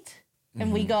spanked.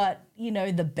 And we got,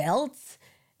 the belts,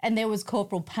 and there was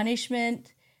corporal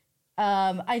punishment.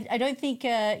 I don't think,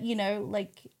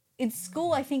 in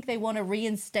school, I think they want to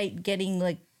reinstate getting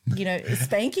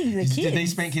spanking the kids. Did they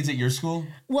spank kids at your school?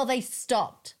 Well, they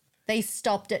stopped. They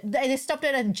stopped it. They stopped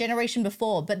it a generation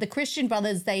before. But the Christian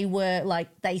brothers, they were like,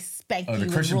 they spanked you. Oh, the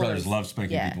with Christian rules. brothers love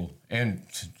spanking people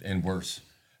and worse.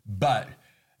 But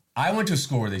I went to a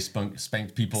school where they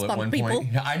spanked people at one point.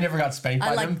 I never got spanked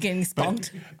by them. I like getting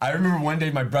spanked. I remember one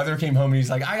day my brother came home and he's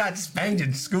like, I got spanked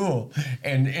in school.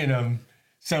 And it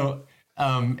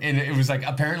was like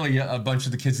apparently a bunch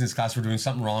of the kids in this class were doing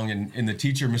something wrong. And the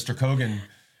teacher, Mr. Kogan,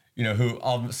 who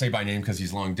I'll say by name because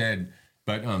he's long dead,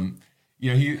 but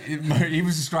he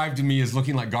was described to me as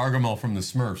looking like Gargamel from the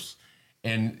Smurfs.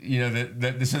 And,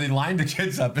 so they lined the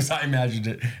kids up as I imagined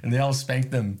it, and they all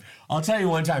spanked them. I'll tell you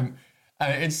one time,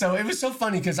 and so it was so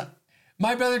funny because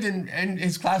my brother and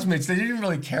his classmates, they didn't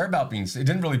really care about it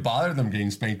didn't really bother them getting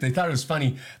spanked. They thought it was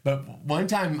funny. But one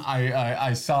time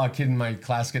I saw a kid in my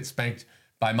class get spanked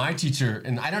by my teacher,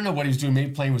 and I don't know what he was doing,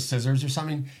 maybe playing with scissors or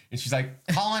something. And she's like,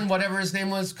 Colin, whatever his name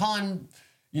was, Colin,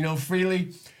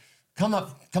 Freely. Come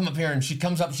up here. And she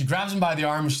comes up, she grabs him by the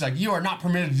arm, and she's like, you are not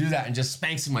permitted to do that, and just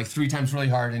spanks him like 3 times really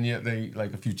hard, and yet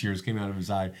a few tears came out of his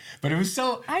eye. But it was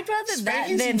so, I'd rather that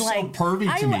than so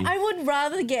pervy to me. I would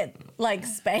rather get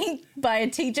spanked by a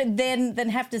teacher than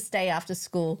have to stay after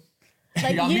school.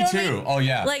 Like, yeah, me too. I mean? Oh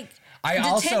yeah. Like,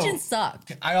 detention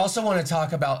sucked. I also want to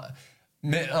talk about,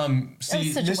 Mr.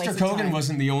 Kogan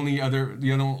wasn't the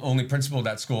only principal at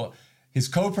that school. His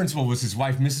co-principal was his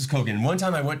wife, Mrs. Kogan. And one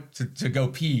time I went to go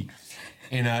pee.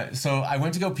 And so I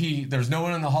went to go pee. There was no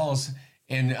one in the halls.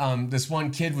 And this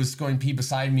one kid was going to pee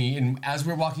beside me. And as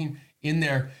we were walking in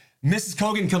there, Mrs.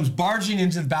 Kogan comes barging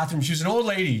into the bathroom. She was an old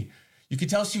lady. You could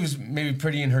tell she was maybe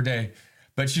pretty in her day.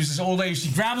 But she was this old lady.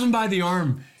 She grabs him by the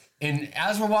arm. And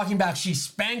as we're walking back, she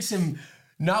spanks him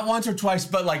not once or twice,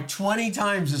 but like 20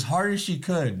 times as hard as she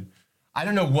could. I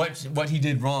don't know what he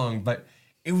did wrong, but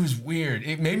it was weird.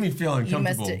 It made me feel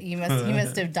uncomfortable. You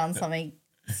must have done something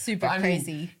super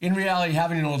crazy. In reality,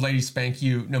 having an old lady spank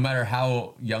you, no matter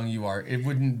how young you are, it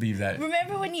wouldn't be that.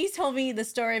 Remember when you told me the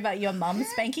story about your mum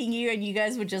spanking you and you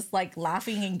guys were just like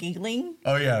laughing and giggling?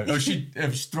 Oh yeah. Oh, she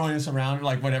was throwing us around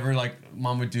like whatever like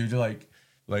mom would do to like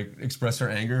express her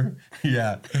anger.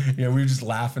 Yeah. We would just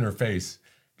laugh in her face.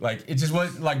 Like it just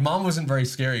was like mom wasn't very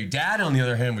scary. Dad, on the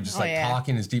other hand, would just talk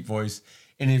in his deep voice.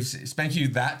 And he'd spank you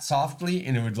that softly,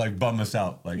 and it would like bum us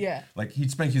out. Like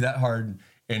he'd spank you that hard,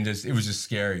 and it was just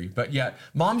scary. But yeah,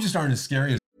 moms just aren't as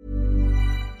scary as.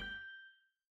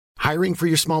 Hiring for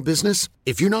your small business?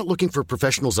 If you're not looking for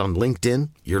professionals on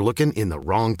LinkedIn, you're looking in the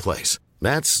wrong place.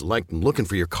 That's like looking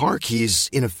for your car keys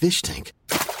in a fish tank.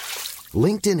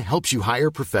 LinkedIn helps you hire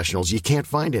professionals you can't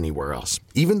find anywhere else,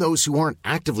 even those who aren't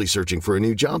actively searching for a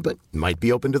new job but might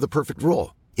be open to the perfect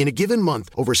role. In a given month,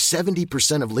 over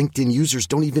 70% of LinkedIn users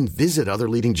don't even visit other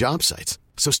leading job sites.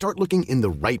 So start looking in the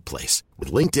right place.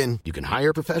 With LinkedIn, you can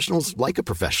hire professionals like a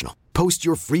professional. Post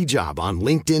your free job on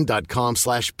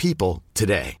linkedin.com/people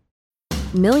today.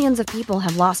 Millions of people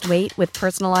have lost weight with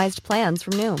personalized plans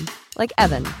from Noom. Like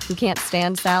Evan, who can't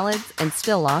stand salads and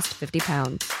still lost 50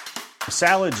 pounds.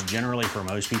 Salads generally for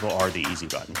most people are the easy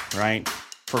button, right?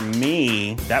 For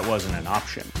me, that wasn't an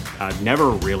option. I never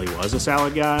really was a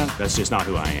salad guy. That's just not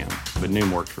who I am. But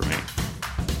Noom worked for me.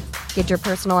 Get your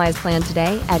personalized plan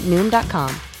today at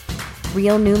Noom.com.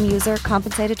 Real Noom user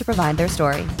compensated to provide their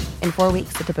story. In 4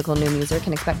 weeks, the typical Noom user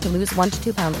can expect to lose 1 to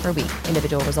 2 pounds per week.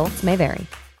 Individual results may vary.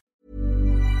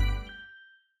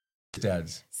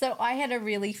 Dads. So I had a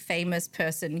really famous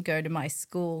person go to my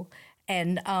school,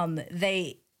 and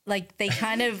they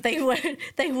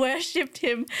worshipped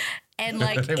him. And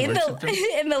like in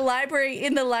the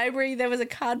library there was a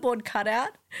cardboard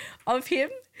cutout of him,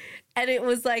 and it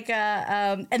was like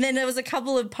and then there was a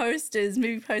couple of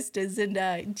movie posters,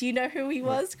 and do you know who he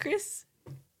was, Chris?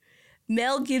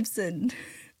 Mel Gibson.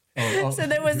 So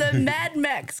there was a Mad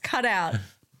Max cutout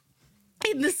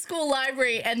in the school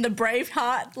library and the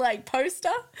Braveheart like poster,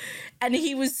 and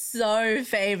he was so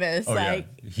famous.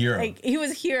 Hero. Like he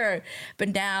was a hero. But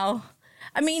now,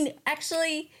 I mean,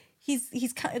 actually,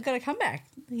 he's got a comeback.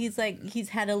 He's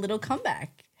had a little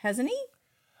comeback, hasn't he?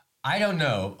 I don't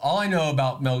know. All I know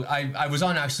about Mel, I was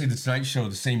on actually the Tonight Show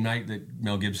the same night that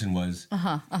Mel Gibson was.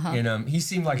 And he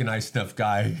seemed like a nice enough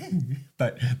guy,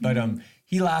 but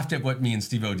he laughed at what me and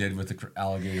Steve-O did with the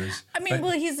alligators. I mean,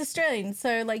 well, he's Australian,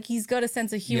 so like he's got a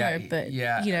sense of humor.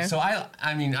 So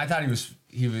I mean, I thought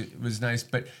he was nice,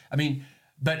 but I mean,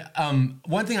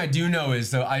 one thing I do know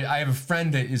is though I have a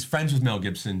friend that is friends with Mel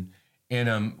Gibson,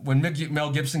 and when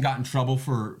Mel Gibson got in trouble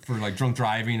for like drunk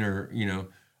driving or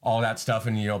all that stuff,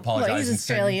 and apologized and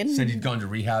said he'd gone to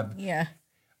rehab. Yeah.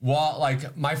 Well,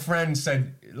 like my friend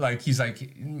said, like he's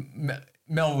like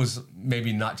Mel was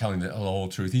maybe not telling the whole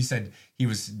truth. He said he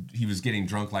was getting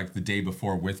drunk like the day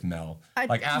before with Mel.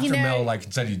 Like after Mel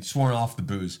said he'd sworn off the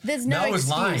booze. There's Mel no was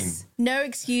lying. No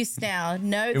excuse now.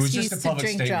 No excuse to drink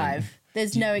statement. drive.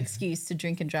 There's no excuse to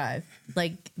drink and drive.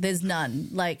 Like there's none.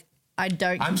 Like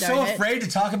I'm so afraid to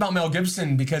talk about Mel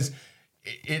Gibson because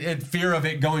it fear of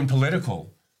it going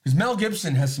political. Because Mel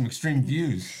Gibson has some extreme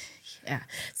views. Yeah.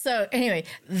 So anyway,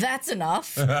 that's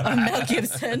enough of Mel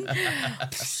Gibson.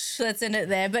 Let's end it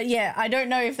there. But yeah, I don't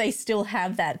know if they still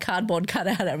have that cardboard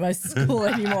cutout at most school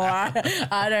anymore.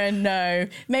 I don't know.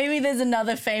 Maybe there's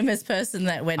another famous person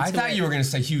that went to it. I thought you were going to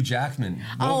say Hugh Jackman.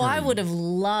 Oh, I would have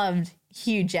loved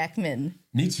Hugh Jackman.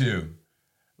 Me too.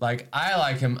 Like, I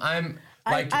like him.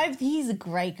 He's a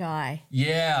great guy.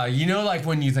 Yeah, you know, like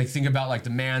when you think about like the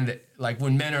man that, like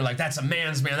when men are like, that's a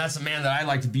man's man, that's a man that I'd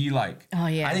like to be like. Oh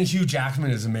yeah. I think Hugh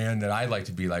Jackman is a man that I'd like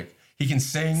to be like. He can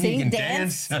sing, he can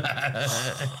dance,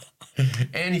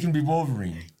 and he can be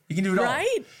Wolverine. He can do it all.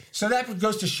 Right? So that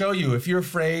goes to show you, if you're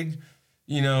afraid,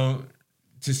 to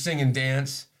sing and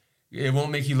dance, it won't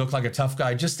make you look like a tough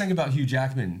guy. Just think about Hugh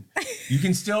Jackman. You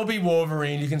can still be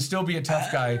Wolverine. You can still be a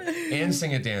tough guy and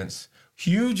sing and dance.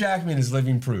 Hugh Jackman is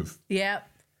living proof. Yep.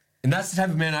 And that's the type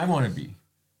of man I want to be.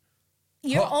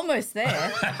 You're almost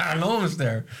there. I'm almost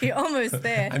there. You're almost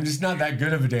there. I'm just not that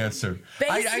good of a dancer.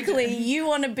 Basically, you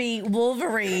want to be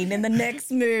Wolverine in the next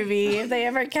movie if they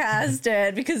ever cast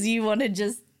it because you want to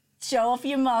just show off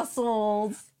your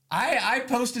muscles. I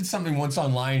posted something once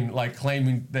online, like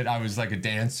claiming that I was like a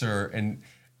dancer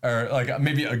or like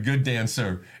maybe a good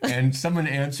dancer. And someone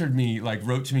answered me, like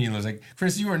wrote to me and was like,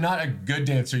 Chris, you are not a good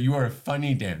dancer. You are a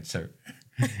funny dancer.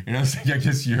 And I was like, I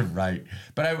guess you're right.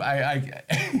 But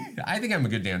I think I'm a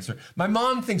good dancer. My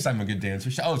mom thinks I'm a good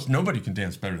dancer. Nobody can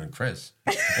dance better than Chris.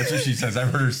 That's what she says. I've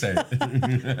heard her say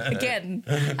it. Again,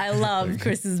 I love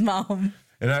Chris's mom.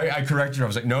 And I corrected her. I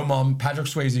was like, no, Mom, Patrick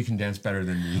Swayze can dance better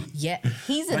than me. Yeah,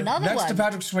 he's another one. Next to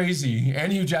Patrick Swayze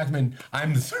and Hugh Jackman,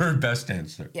 I'm the third best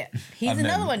dancer. Yeah, he's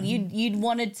another one. You'd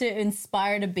wanted to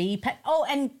inspire to be.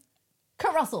 And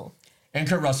Kurt Russell. And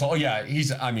Kurt Russell. Oh, yeah.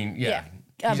 Yeah.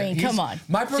 Come on.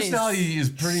 My personality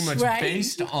is pretty much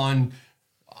based on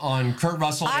Kurt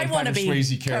Russell and Patrick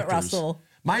Swayze characters. Kurt Russell.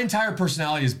 My entire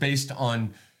personality is based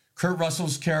on Kurt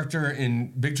Russell's character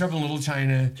in Big Trouble in Little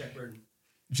China.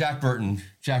 Jack Burton.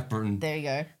 There you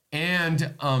go.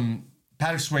 And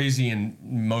Patrick Swayze in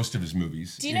most of his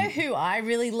movies. Do you know who I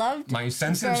really loved? My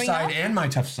sensitive side and my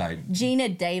tough side. Gina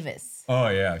Davis. Oh,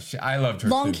 yeah. I loved her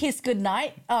Long too. Kiss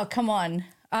Goodnight. Oh, come on.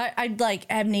 I'd like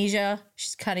Amnesia.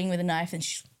 She's cutting with a knife and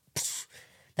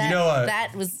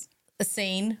that was a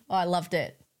scene. Oh, I loved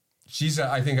it.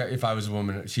 I think if I was a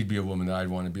woman, she'd be a woman that I'd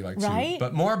want to be like right? too.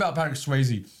 But more about Patrick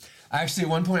Swayze. Actually, at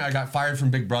one point I got fired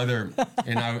from Big Brother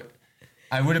and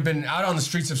I would have been out on the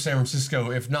streets of San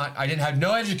Francisco if not. I didn't have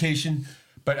no education,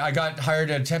 but I got hired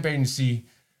at a temp agency,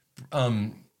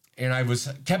 and I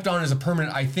was kept on as a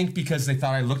permanent. I think because they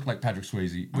thought I looked like Patrick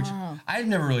Swayze, which I had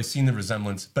never really seen the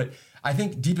resemblance. But I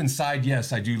think deep inside,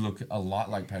 yes, I do look a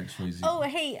lot like Patrick Swayze. Oh,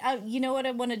 hey, you know what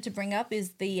I wanted to bring up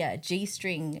is the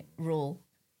G-string rule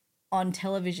on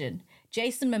television.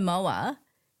 Jason Momoa,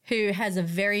 who has a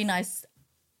very nice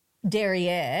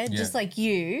derriere, just like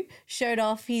you, showed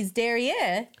off his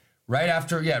derriere. Right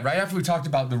after we talked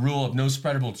about the rule of no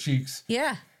spreadable cheeks.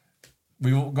 Yeah.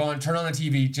 We will turn on the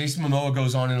TV. Jason Momoa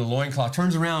goes on in a loincloth,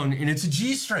 turns around, and it's a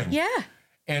G-string. Yeah.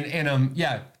 And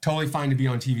totally fine to be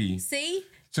on TV. See?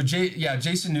 So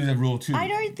Jason knew the rule too. I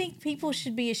don't think people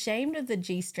should be ashamed of the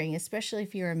G-string, especially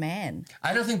if you're a man.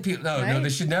 I don't think people. No, they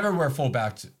should never wear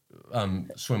full-backed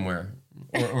swimwear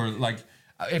or like.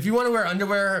 If you want to wear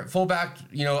underwear, full back,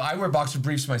 I wear boxer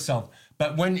briefs myself.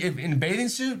 But if in a bathing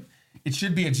suit, it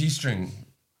should be a G-string.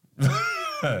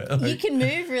 You can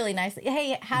move really nicely.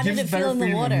 Hey, how did it feel in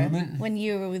the water when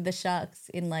you were with the sharks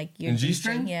in your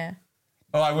G-string? Yeah.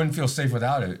 Oh, I wouldn't feel safe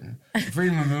without it.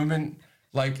 Freedom of movement,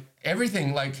 like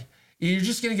everything, like you're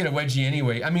just gonna get a wedgie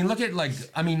anyway. I mean, look at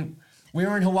we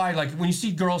were in Hawaii. Like when you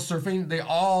see girls surfing, they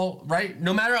all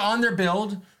no matter on their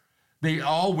build. They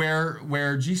all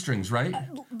wear G-strings, right?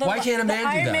 Why can't a man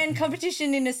do that? The Ironman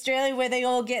competition in Australia where they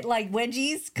all get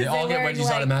wedgies. They all get wedgies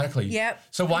automatically. Yep.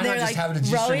 So why not just have it a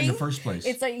G-string in the first place?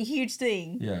 It's a huge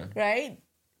thing. Yeah. Right?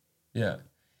 Yeah.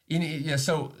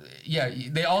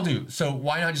 They all do. So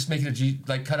why not just make it a G,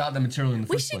 cut out the material in the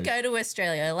first place? We should go to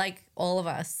Australia, all of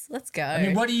us. Let's go. I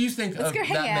mean, what do you think of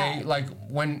that, May?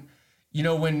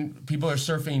 When people are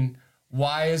surfing,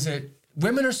 why is it...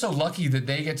 Women are so lucky that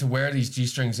they get to wear these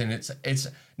G-strings and it's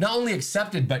not only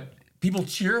accepted, but people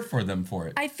cheer for them for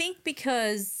it. I think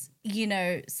because,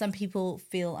 some people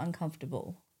feel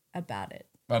uncomfortable about it.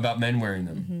 About men wearing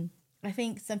them. Mm-hmm. I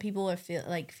think some people are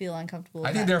feel uncomfortable.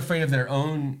 I think they're afraid of their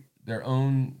own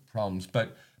problems.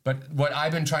 But what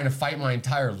I've been trying to fight my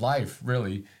entire life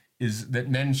really is that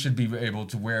men should be able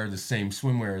to wear the same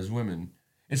swimwear as women.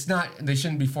 It's not, they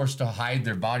shouldn't be forced to hide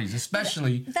their bodies,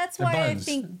 especially That's their why buns. I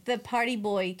think the party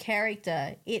boy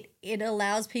character, it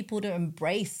allows people to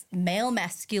embrace male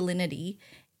masculinity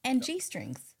and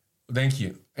G-strings. Thank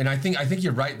you. And I think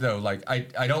you're right though. Like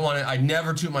I don't want to, I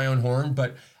never toot my own horn,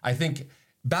 but I think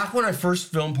back when I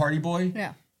first filmed Party Boy,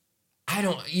 Yeah. I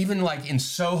don't even like in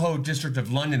Soho district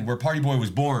of London where Party Boy was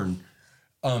born,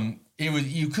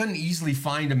 you couldn't easily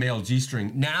find a male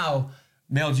G-string. Now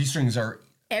male G-strings are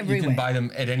everywhere. You can buy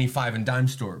them at any 5 and dime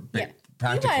store. Yeah.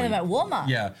 Practically. You buy them at Walmart.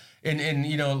 Yeah. And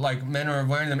you know, like men are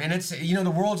wearing them and it's,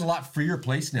 the world's a lot freer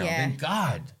place now. Yeah. Thank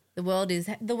God. The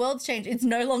world's changed. It's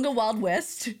no longer Wild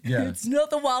West. Yeah. It's not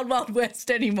the Wild West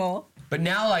anymore. But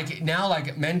now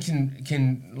men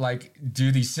can like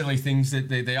do these silly things that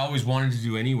they always wanted to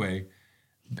do anyway,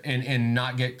 and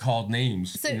not get called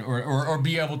names, or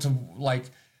be able to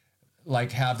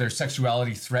like have their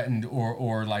sexuality threatened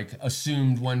or like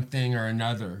assumed one thing or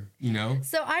another,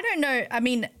 So I don't know. I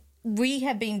mean, we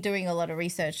have been doing a lot of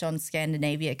research on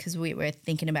Scandinavia because we're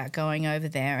thinking about going over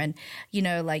there, and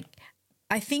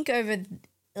I think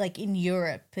in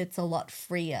Europe it's a lot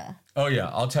freer. Oh yeah,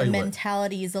 I'll tell you what.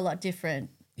 Mentality is a lot different.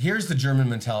 Here's the German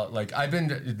mentality. Like I've been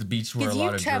to the beach where a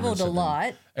lot of Germans traveled a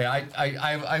lot.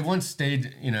 I once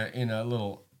stayed in a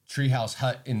little treehouse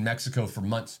hut in Mexico for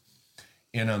months,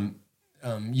 and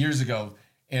years ago,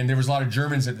 and there was a lot of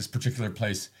Germans at this particular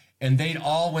place, and they'd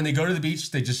all, when they go to the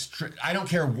beach, they just I don't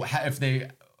care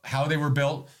how they were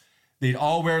built, they'd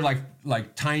all wear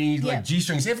like tiny like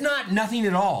G-strings, if not nothing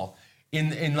at all.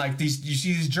 In like these, you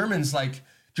see these Germans, like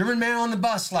German man on the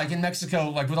bus, like in Mexico,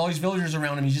 like with all these villagers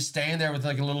around him, he's just staying there with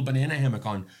like a little banana hammock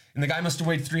on, and the guy must have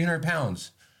weighed 300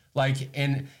 pounds.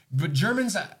 But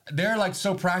Germans, they're like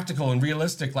so practical and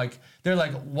realistic. Like they're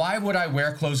like, why would I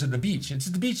wear clothes at the beach? It's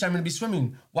at the beach. I'm going to be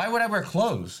swimming. Why would I wear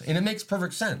clothes? And it makes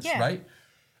perfect sense, right?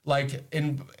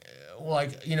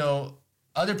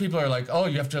 Other people are like, oh,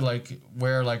 you have to like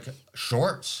wear like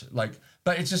shorts,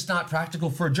 but it's just not practical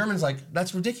for Germans. Like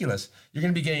that's ridiculous. You're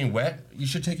going to be getting wet. You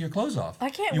should take your clothes off. I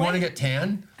can't. You want to get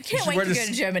tan? I can't wait to go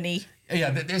to Germany. Yeah,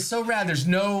 they're so rad. There's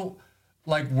no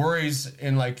like worries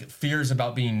and like fears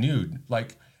about being nude.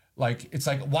 Like it's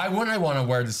like, why wouldn't I want to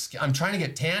wear this? I'm trying to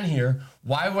get tan here.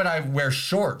 Why would I wear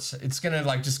shorts? It's gonna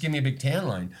like just give me a big tan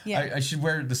line. Yeah. I should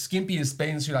wear the skimpiest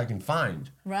bathing suit I can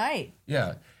find. Right.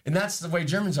 Yeah, and that's the way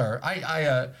Germans are.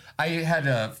 I had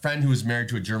a friend who was married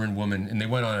to a German woman, and they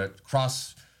went on a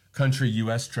cross-country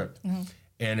U.S. trip. Mm-hmm.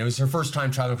 And it was her first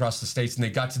time traveling across the states, and they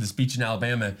got to this beach in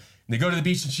Alabama, and they go to the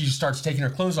beach, and she starts taking her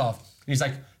clothes off. And he's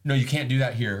like, no, you can't do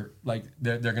that here. Like,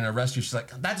 they're going to arrest you. She's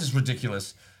like, that is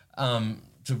ridiculous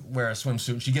to wear a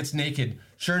swimsuit. She gets naked.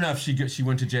 Sure enough, she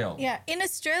went to jail. Yeah. In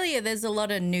Australia, there's a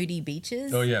lot of nudie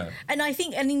beaches. Oh, yeah. And I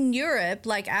think, and in Europe,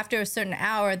 like after a certain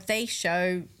hour, they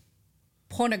show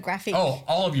pornographic. Oh,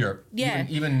 all of Europe. Yeah.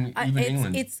 Even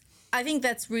England. I think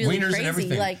that's really Wieners crazy. And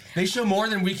everything. Like they show more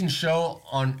than we can show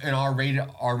in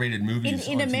R-rated movies.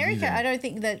 In America, I don't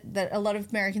think that a lot of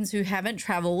Americans who haven't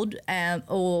traveled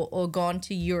or gone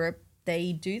to Europe,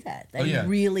 they do that.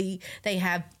 They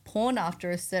have porn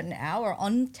after a certain hour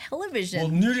on television. Well,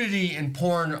 nudity and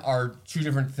porn are two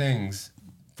different things,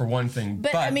 for one thing.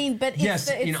 But yes,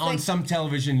 on some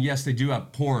television, yes, they do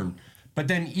have porn. But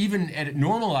then even at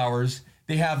normal hours,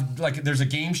 they have there's a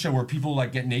game show where people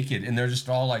like get naked and they're just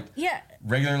all like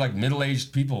regular like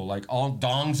middle-aged people, like all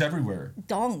dongs everywhere.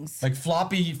 Dongs. Like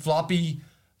floppy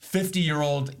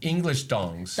 50-year-old English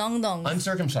dongs. Dongs.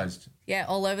 Uncircumcised. Yeah,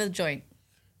 all over the joint.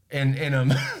 And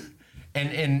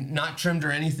and not trimmed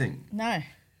or anything. No.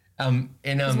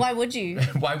 Why would you?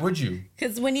 Why would you?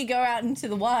 Because when you go out into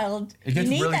the wild, you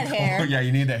need really that cold. Hair. Yeah,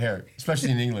 you need that hair,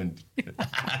 especially in England.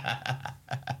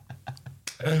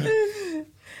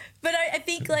 But I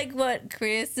think like what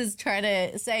Chris is trying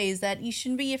to say is that you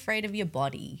shouldn't be afraid of your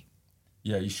body.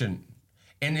 Yeah, you shouldn't.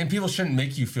 And people shouldn't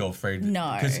make you feel afraid.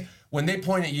 No. Because when they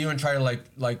point at you and try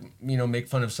to make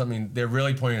fun of something, they're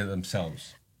really pointing at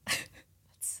themselves.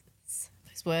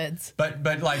 Those words. But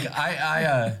like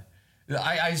I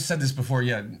said this before,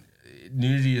 yeah.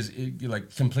 Nudity is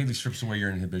completely strips away your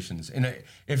inhibitions. And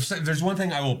if there's one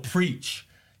thing I will preach,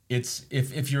 it's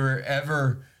if you're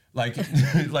ever like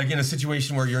in a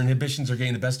situation where your inhibitions are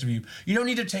getting the best of you, you don't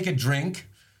need to take a drink.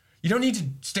 You don't need to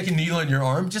stick a needle in your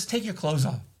arm. Just take your clothes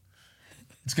off.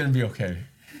 It's going to be okay.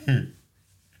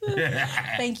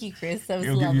 Thank you, Chris. That was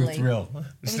It'll lovely. give you a thrill.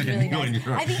 Stick a really needle in nice.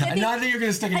 your arm. I think- Not that you're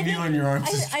going to stick a needle in your arm.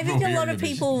 I think a lot of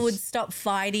people would stop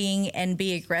fighting and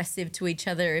be aggressive to each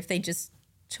other if they just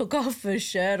took off a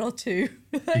shirt or two.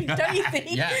 Like, don't you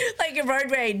think? Yeah. Like a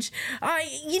road rage.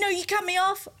 You cut me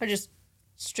off. Or just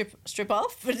strip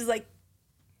off. But it's like,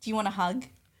 do you want a hug?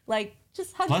 Like,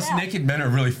 just hug Plus, it out. naked men are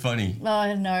really funny.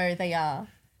 Oh, no, they are.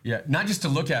 Yeah, not just to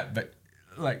look at, but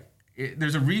like,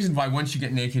 there's a reason why once you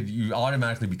get naked, you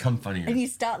automatically become funnier. And you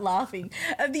start laughing.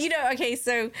 Okay,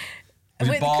 so... With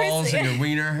with balls Chris- and your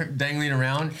wiener dangling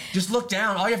around. Just look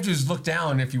down. All you have to do is look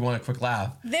down if you want a quick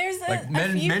laugh. There's like a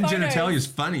men few genitalia photos is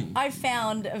funny. I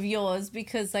found of yours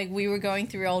because like we were going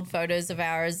through old photos of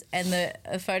ours and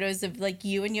the photos of like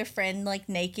you and your friend like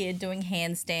naked doing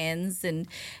handstands and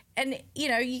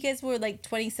you guys were like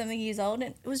 20 something years old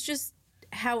and it was just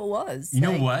how it was. You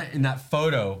know what? In that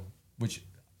photo, which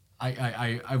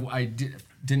I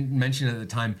didn't mention at the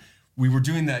time, we were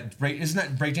doing that isn't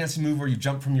that breakdancing move where you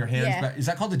jump from your hands? Yeah. Is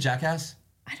that called the jackass?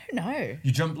 I don't know.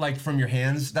 You jump like from your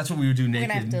hands. That's what we would do I'm naked.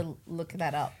 gonna have to look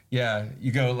that up. Yeah,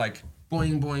 you go like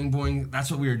boing, boing, boing. That's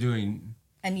what we were doing.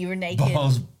 And you were naked.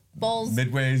 Balls.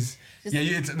 Midways.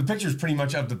 The picture is pretty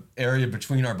much of the area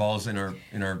between our balls and our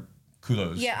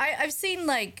culos. Yeah, I've seen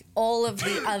like all of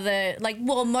the other,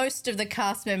 most of the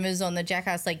cast members on the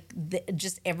Jackass,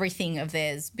 just everything of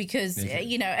theirs because,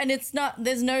 and it's not,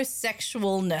 there's no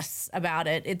sexualness about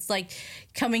it. It's like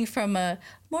coming from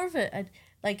more of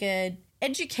a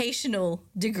educational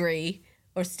degree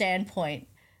or standpoint.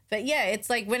 But yeah, it's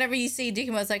like whenever you see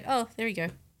Dickie, it's like, oh, there you go.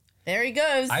 There he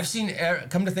goes. I've seen,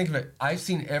 come to think of it, I've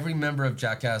seen every member of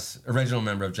Jackass, original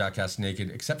member of Jackass naked,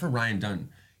 except for Ryan Dunn.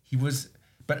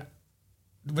 But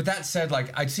with that said,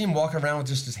 I'd see him walk around with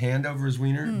just his hand over his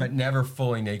wiener, but never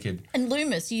fully naked. And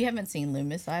Loomis, you haven't seen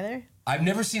Loomis either? I've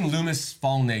never seen Loomis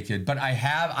fall naked, but I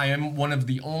am one of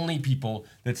the only people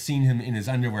that's seen him in his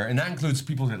underwear, and that includes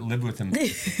people that live with him.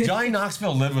 Johnny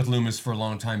Knoxville lived with Loomis for a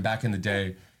long time back in the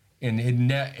day,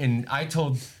 and I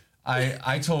told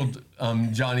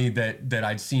Johnny that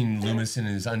I'd seen Loomis in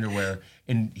his underwear,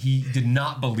 and he did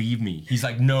not believe me. He's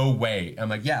like, "No way." I'm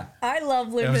like, "Yeah." I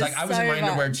love Loomis. And I was like, "I was so in my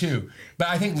underwear much. too," but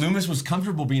I think Loomis was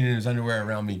comfortable being in his underwear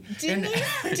around me. Didn't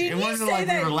it you wasn't say like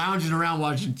that? we were lounging around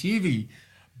watching TV.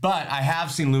 But I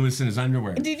have seen Loomis in his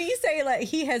underwear. Did you say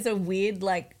he has a weird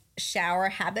shower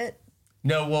habit?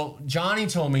 No, well, Johnny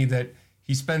told me that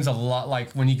he spends a lot,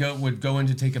 when he would go in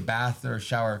to take a bath or a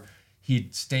shower,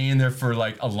 he'd stay in there for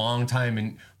a long time,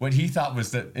 and what he thought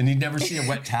was and he'd never see a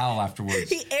wet towel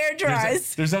afterwards. He air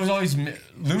dries. There's always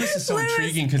Loomis is so Loomis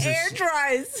intriguing because air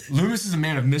dries. Loomis is a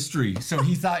man of mystery, so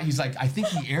he's like, I think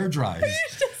he air dries.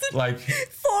 4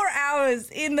 hours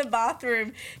in the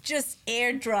bathroom, just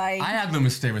air drying. I had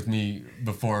Loomis stay with me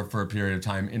before for a period of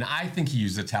time, and I think he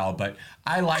used a towel, but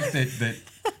I like that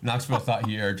Knoxville thought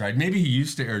he air dried. Maybe he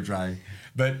used to air dry,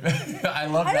 but I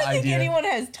love the idea. I don't think anyone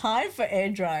has time for air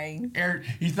drying.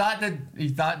 He thought that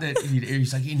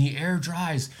he's like, and he air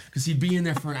dries because he'd be in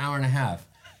there for an hour and a half.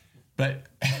 But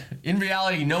in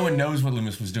reality, no one knows what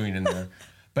Loomis was doing in there.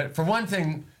 But for one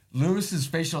thing, Loomis's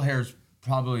facial hair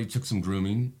probably took some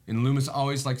grooming, and Loomis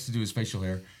always likes to do his facial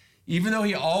hair. Even though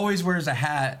he always wears a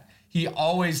hat, he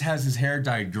always has his hair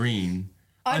dyed green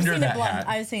under that hat.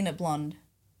 I've seen it blonde.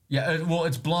 Yeah, well,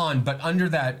 it's blonde, but under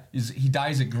that he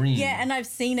dyes it green. Yeah, and I've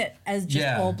seen it as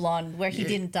just all blonde, where he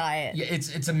didn't dye it. Yeah,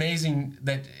 it's amazing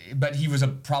but he was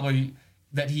probably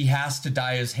that he has to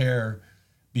dye his hair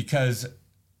because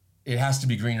it has to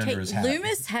be green under his hat.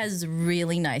 Loomis has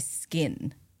really nice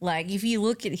skin. If you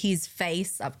look at his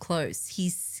face up close,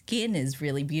 his skin is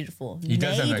really beautiful. He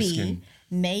does have nice skin.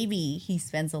 Maybe he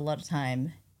spends a lot of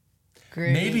time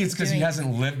Maybe it's because he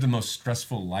hasn't lived the most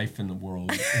stressful life in the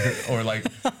world or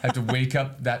have to wake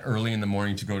up that early in the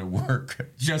morning to go to work.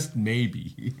 Just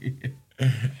maybe.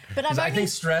 But I think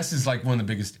stress is one of the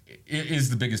biggest, is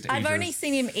the biggest ager. I've only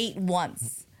seen him eat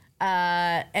once,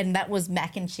 and that was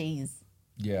mac and cheese.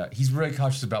 Yeah, he's really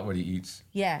cautious about what he eats.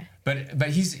 Yeah. But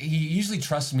he usually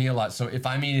trusts me a lot, so if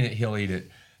I'm eating it, he'll eat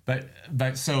it.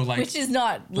 But so which is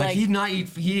not he'd not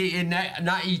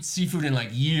eat seafood in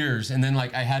years, and then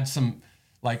I had some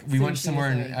we went somewhere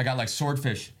and I got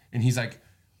swordfish, and he's like,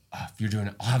 oh, if you're doing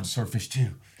it, I'll have the swordfish too,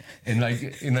 and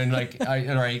then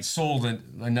I ate sole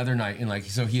another night, and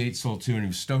so he ate sole too, and he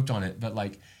was stoked on it, but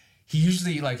he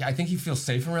usually I think he feels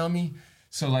safe around me,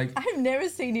 So like, I've never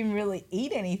seen him really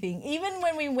eat anything. Even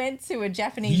when we went to a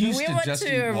Japanese, He used we to went just to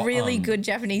eat a really good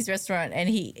Japanese restaurant, and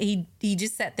he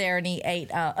just sat there and he ate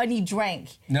and he drank.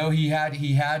 no, he had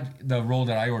the roll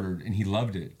that I ordered, and he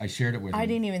loved it. I shared it with him. I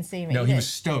didn't even see him. No, eat he it. was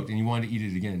stoked, and he wanted to eat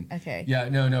it again. Okay. Yeah,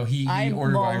 no, he ordered.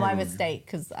 Well, what I my ordered. mistake,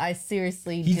 because I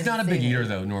seriously. He's didn't not a see big it. eater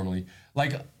though. Normally,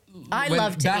 like I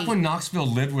love to back eat. when Knoxville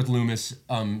lived with Loomis.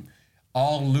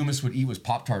 All Loomis would eat was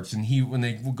Pop-Tarts, and when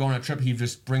they would go on a trip, he'd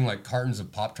just bring like cartons of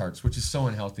Pop-Tarts, which is so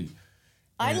unhealthy.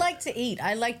 I like to eat.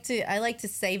 I like to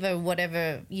savor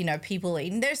whatever people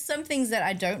eat. And there's some things that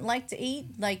I don't like to eat.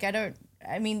 Like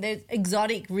I mean, there's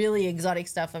really exotic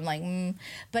stuff. I'm like,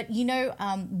 But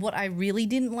what I really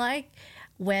didn't like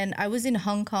when I was in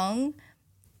Hong Kong,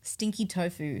 stinky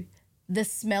tofu. The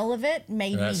smell of it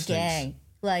made me stinks. gag.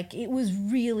 Like it was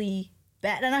really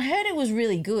bad, and I heard it was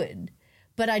really good.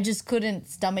 But I just couldn't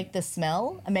stomach the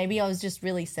smell. Maybe I was just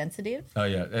really sensitive. Oh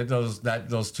yeah,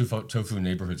 those tofu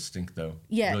neighborhoods stink though.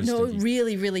 Yeah, Really no, stinky.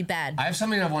 really, really bad. I have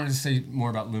something I wanted to say more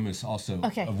about Loomis also.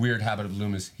 Okay. A weird habit of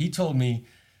Loomis. He told me,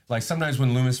 like sometimes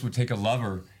when Loomis would take a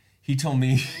lover, he told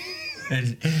me that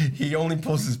he only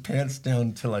pulls his pants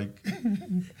down to like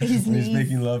when he's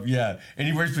making love. Yeah, and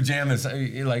he wears pajamas.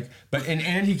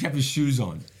 And he kept his shoes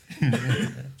on.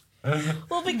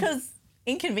 Well, because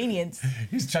inconvenience.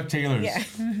 He's Chuck Taylor's. Yeah.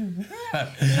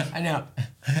 I know.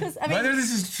 I mean, Whether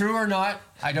this is true or not,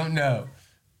 I don't know.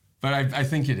 But I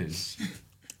think it is.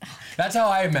 That's how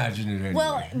I imagine it anyway.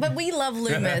 Well, but we love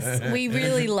Loomis. We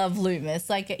really love Loomis.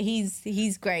 Like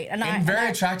he's great, and very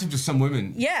attractive to some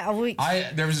women. Yeah,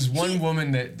 There was this one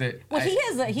woman that. Well,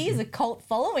 he has a cult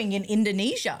following in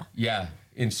Indonesia. Yeah,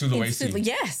 in Sulawesi.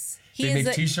 Yes, They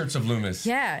make T-shirts of Loomis.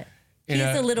 Yeah, he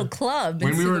has a little club.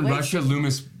 When we were in Sulawesi. Russia,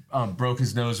 Loomis broke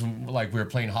his nose when we were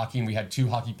playing hockey, and we had two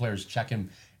hockey players check him,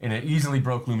 and it easily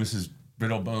broke Loomis's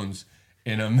brittle bones.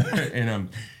 And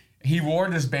he wore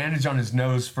this bandage on his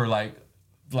nose for like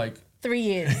 3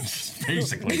 years,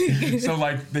 basically. So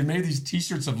they made these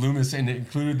T-shirts of Loomis, and it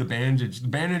included the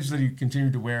bandage that he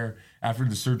continued to wear after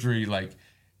the surgery. Like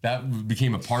that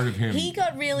became a part of him. He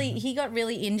got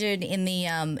really injured in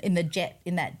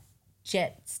that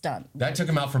jet stunt. That took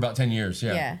him out for about 10 years.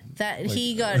 Yeah. Yeah,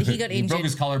 he got injured. He broke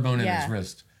his collarbone and Yeah. his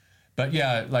wrist. But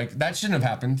yeah, that shouldn't have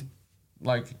happened.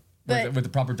 With the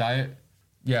proper diet.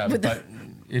 Yeah, but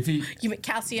if he... You get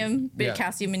calcium, bit of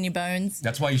calcium in your bones.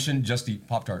 That's why you shouldn't just eat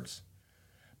Pop-Tarts.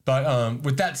 But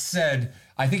with that said,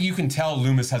 I think you can tell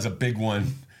Loomis has a big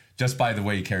one just by the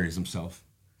way he carries himself.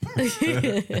 I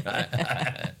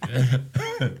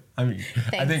mean,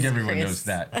 I think everyone Chris. knows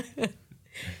that.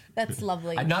 That's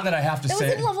lovely. Not that I have to That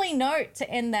say was a lovely note to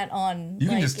end that on. You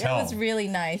can just tell. It was really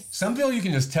nice. Some people you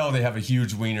can just tell they have a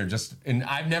huge wiener. And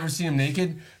I've never seen him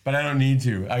naked, but I don't need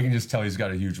to. I can just tell he's got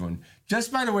a huge one.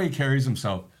 Just by the way he carries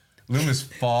himself. Loomis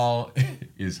Fall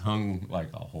is hung like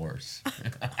a horse.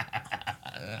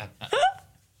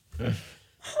 That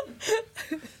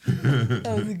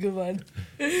was a good one.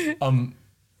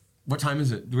 What time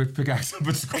is it? Do we have to pick Axe up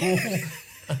at school?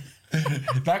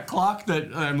 That clock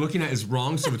that I'm looking at is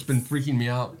wrong, so it's been freaking me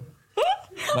out.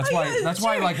 That's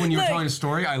why like when you were telling a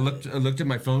story, I looked at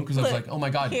my phone because I was like, oh my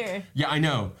God. Here. Yeah, I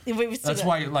know. That's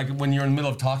why like when you're in the middle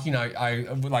of talking, I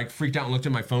like freaked out and looked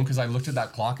at my phone because I looked at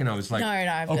that clock and I was like,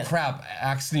 oh crap,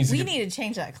 Axe needs to We need to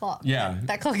change that clock. Yeah.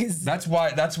 That clock is That's why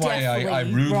I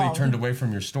definitely rudely wrong. turned away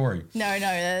from your story. No,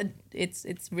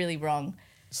 it's really wrong.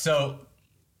 So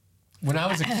when I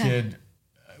was a kid,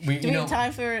 Do we have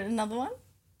time for another one?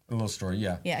 A little story,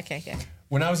 yeah. Yeah, okay.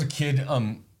 When I was a kid,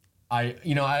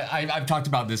 I've talked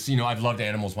about this. I've loved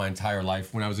animals my entire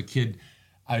life. When I was a kid,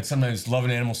 I'd sometimes love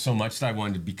an animal so much that I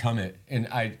wanted to become it. And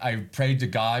I prayed to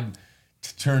God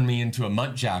to turn me into a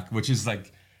muntjac, which is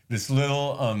like this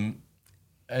little,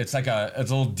 it's like a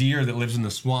little deer that lives in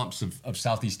the swamps of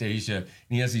Southeast Asia. And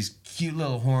he has these cute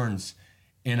little horns.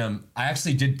 And I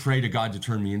actually did pray to God to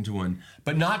turn me into one,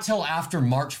 but not till after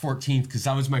March 14th, because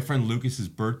that was my friend Lucas's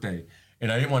birthday.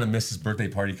 And I didn't want to miss his birthday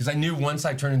party because I knew once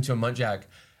I turned into a muntjac,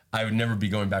 I would never be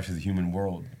going back to the human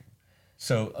world.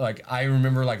 So I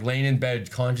remember laying in bed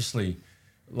consciously,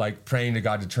 praying to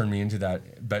God to turn me into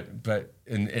that, but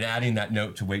adding that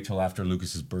note to wait till after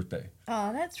Lucas's birthday.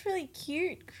 Oh, that's really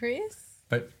cute, Chris.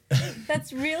 But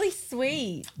That's really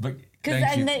sweet. But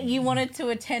that you wanted to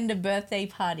attend a birthday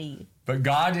party. But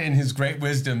God, in His great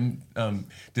wisdom,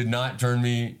 did not turn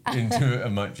me into a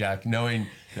muntjac, knowing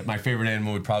that my favorite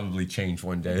animal would probably change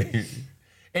one day.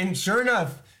 And sure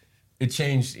enough, it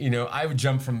changed. I would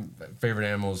jump from one favorite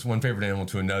animal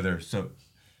to another. So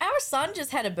our son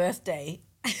just had a birthday.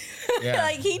 Yeah.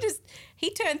 Like he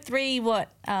turned 3.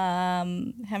 How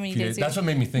many days ago? That's what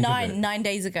made me think of it. 9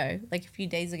 days ago, like a few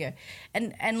days ago,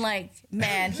 and like,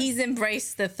 man, he's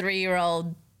embraced the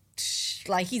 3-year-old.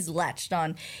 Like, he's latched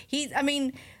on.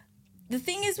 The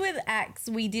thing is with Axe,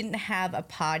 we didn't have a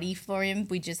party for him.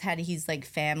 We just had his like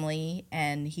family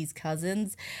and his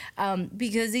cousins,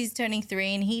 because he's turning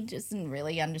 3 and he doesn't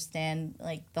really understand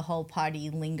like the whole party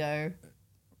lingo.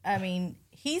 I mean,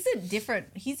 he's a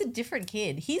different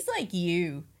kid. He's like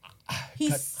you.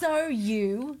 He's so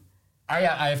you. I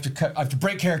have to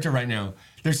break character right now.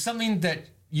 There's something that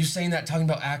you saying that talking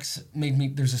about Axe made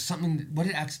me. Something. What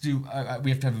did Axe do?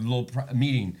 We have to have a little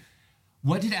meeting.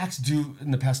 What did Axe do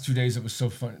in the past 2 days that was so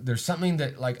fun? There's something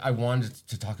that like I wanted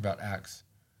to talk about Axe.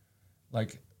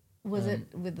 Like, was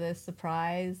it with the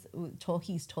surprise?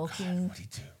 He's talking. What did he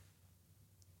do?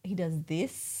 He does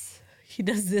this. He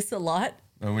does this a lot.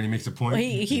 When he makes a point,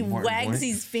 he wags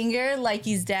his finger like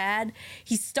his dad.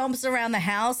 He stomps around the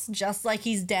house just like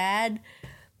his dad.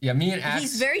 Yeah, me and Axe.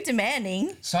 He's very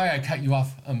demanding. Sorry, I cut you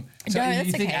off. No, that's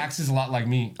you think okay. Axe is a lot like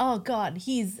me? Oh God,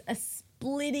 he's a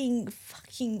splitting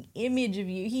fucking image of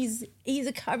you. He's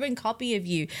a carbon copy of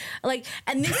you. Like,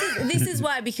 and this is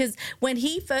why, because when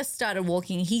he first started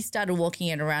walking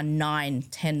at around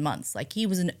 9-10 months. Like, he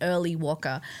was an early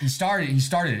walker. He started at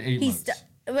 8 months.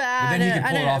 But then he could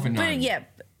pull it off at 9. But yeah.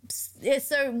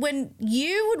 So when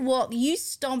you would walk, you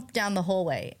stomp down the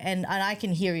hallway, and I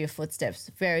can hear your footsteps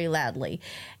very loudly.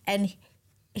 And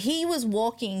he was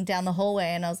walking down the hallway,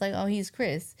 and I was like, oh, he's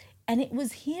Chris. And it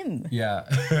was him.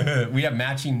 Yeah. We have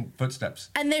matching footsteps.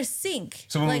 And they're sync.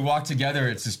 So when we walk together,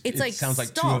 it sounds like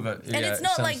stomp. two of it. And it's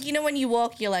not like, when you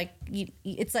walk, you're like,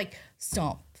 it's like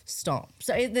stomp, stomp.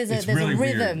 So there's a really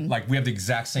rhythm. Weird. Like, we have the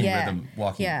exact same rhythm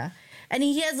walking. Yeah. And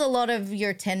he has a lot of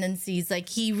your tendencies. Like,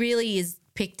 he really is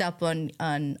picked up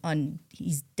on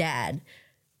his dad.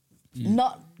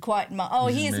 Not quite mum. Oh,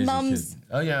 he has mum's. Kid.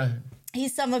 Oh, yeah.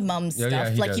 He's some of mum's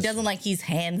stuff. Yeah, he doesn't like his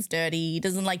hands dirty. He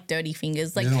doesn't like dirty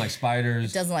fingers. Like, he doesn't like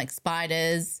spiders. He doesn't like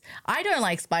spiders. I don't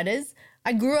like spiders.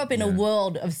 I grew up in a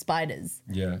world of spiders.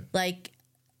 Yeah. Like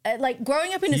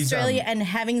growing up in Australia and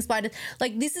having spiders.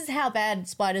 Like, this is how bad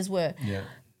spiders were. Yeah.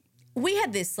 We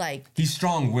had this like. He's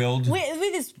strong-willed. With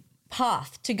this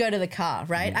path to go to the car,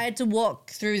 right? I had to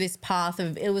walk through this path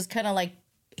it was kind of like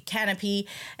a canopy,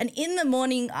 and in the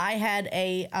morning I had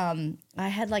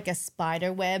like a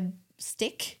spider web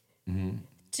stick,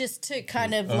 just to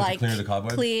kind of like to clear the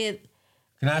cobwebs?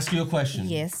 Can I ask you a question?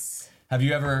 Yes. Have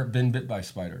you ever been bit by a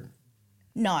spider?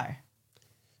 No.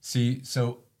 See,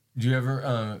 so do you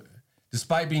ever,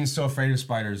 despite being so afraid of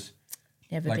spiders,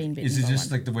 Never been bitten. Is it by just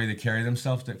one. like the way they carry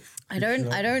themselves that? I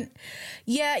don't.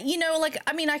 Yeah,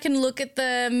 I can look at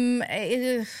them.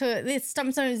 It's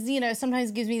sometimes,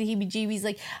 sometimes gives me the heebie-jeebies.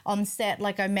 Like, on set,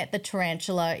 like, I met the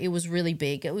tarantula. It was really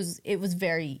big. It was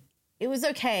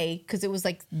okay because it was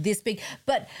like this big.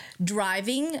 But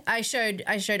driving, I showed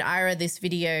Ira this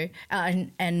video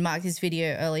and Mark this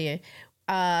video earlier.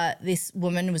 This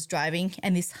woman was driving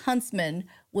and this huntsman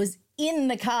was in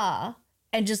the car.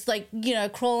 And just like,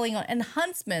 crawling on. And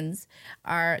huntsmans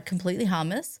are completely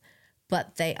harmless,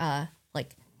 but they are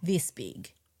like this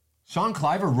big. Sean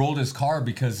Cliver rolled his car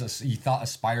because he thought a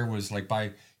spider was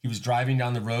he was driving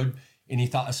down the road and he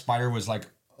thought a spider was like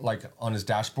on his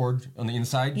dashboard on the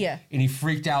inside. Yeah. And he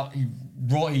freaked out.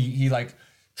 He like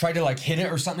tried to like hit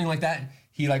it or something like that.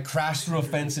 He like crashed through a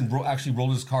fence and actually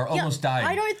rolled his car, almost died.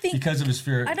 I don't think. Because of his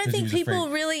fear. I don't think people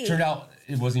afraid. really. Turned out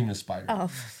it wasn't even a spider.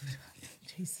 Oh,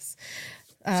 Jesus.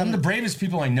 Some of the bravest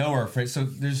people I know are afraid. So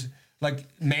there's like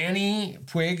Manny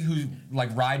Puig, who like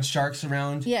rides sharks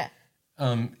around. Yeah.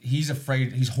 He's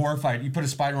afraid. He's horrified. You put a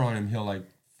spider on him, he'll like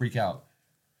freak out.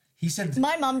 He said.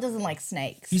 My mom doesn't like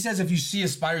snakes. He says if you see a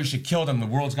spider, you should kill them. The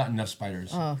world's got enough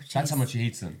spiders. Oh, that's how much he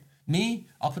hates them. Me,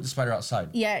 I'll put the spider outside.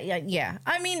 Yeah.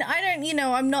 I mean, I don't.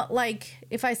 I'm not like,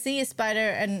 if I see a spider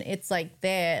and it's like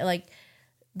there, like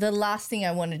the last thing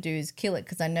I want to do is kill it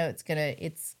because I know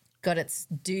it's got its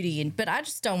duty, but I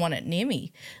just don't want it near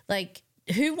me. Like,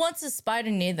 who wants a spider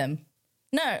near them?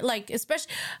 No, like,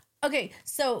 especially. Okay,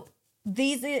 so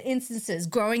these instances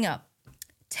growing up,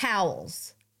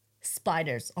 towels,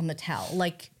 spiders on the towel.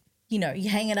 Like, you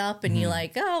hang it up and you're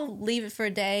like, oh, leave it for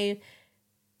a day.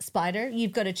 Spider,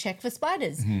 you've got to check for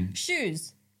spiders.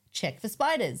 Shoes, check for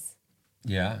spiders.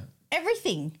 Yeah.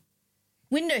 Everything.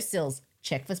 Windowsills,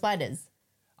 check for spiders.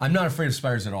 I'm not afraid of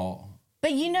spiders at all.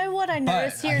 But you know what I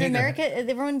noticed here in America?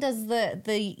 Everyone does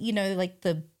the like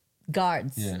the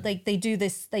guards. Yeah. Like they do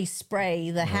this, they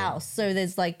spray the house. So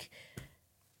there's like,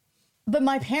 but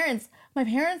my parents'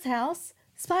 house,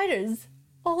 spiders.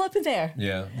 all up in there.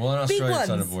 Yeah. Well, in Australia, it's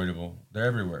unavoidable. They're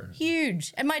everywhere.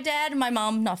 Huge. And my dad and my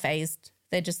mom, not phased.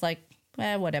 They're just like,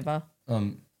 whatever.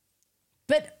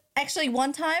 But actually,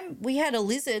 one time we had a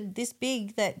lizard this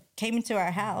big that came into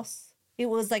our house. It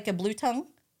was like a blue tongue.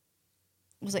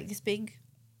 It was like this big.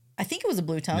 I think it was a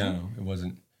blue tongue. No, it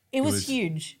wasn't. It was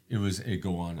huge. It was a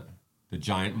goanna, the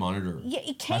giant monitor. Yeah,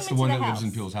 it came That's into the one the that house. lives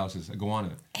in people's houses. A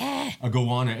goanna. A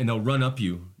goanna, and they'll run up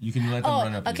you. You can let them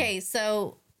run up you. Okay,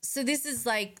 so this is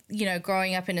like,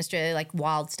 growing up in Australia, like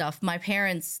wild stuff. My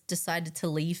parents decided to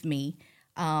leave me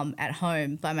at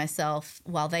home by myself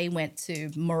while they went to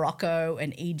Morocco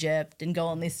and Egypt and go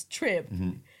on this trip.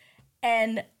 Mm-hmm.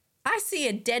 And I see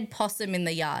a dead possum in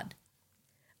the yard.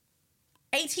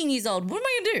 18 years old. What am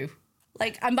I going to do?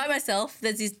 Like, I'm by myself.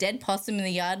 There's this dead possum in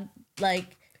the yard.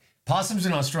 Like, possums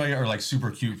in Australia are like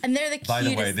super cute. And they're the cutest By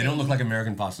the way, they don't look like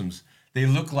American possums. They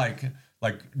look like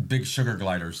big sugar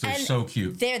gliders. They're so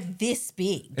cute. They're this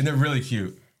big. And they're really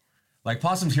cute. Like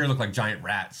possums here look like giant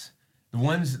rats. The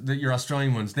ones that your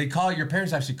Australian ones, your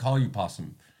parents actually call you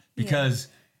possum because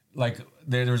like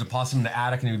there was a possum in the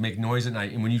attic and he would make noise at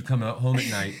night. And when you'd come home at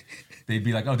night, they'd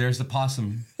be like, oh, there's the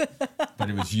possum. But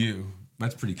it was you.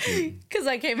 That's pretty cute. Because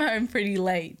I came home pretty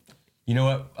late. You know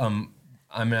what? I'm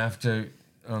gonna have to.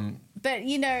 But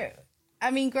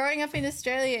I mean, growing up in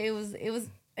Australia, it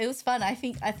was fun. I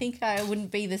think I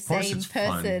wouldn't be the same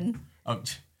person.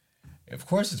 Of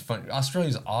course, it's fun.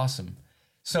 Australia's awesome.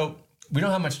 So we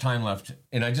don't have much time left,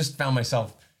 and I just found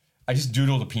myself. I just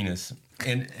doodled a penis,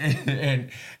 and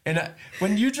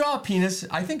when you draw a penis,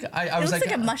 I think I was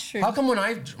like a mushroom. How come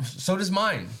so does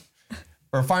mine,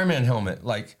 or a fireman helmet,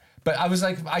 like. But I was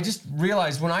like, I just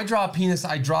realized when I draw a penis,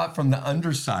 I draw it from the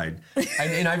underside,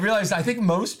 and I realized I think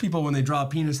most people when they draw a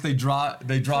penis, they draw it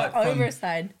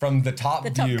from the top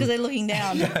view because they're looking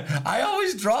down. Yeah, I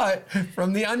always draw it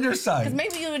from the underside. Because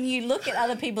maybe when you look at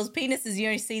other people's penises, you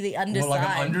only see the underside. Well, like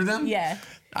I'm under them. Yeah.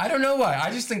 I don't know why. I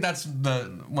just think that's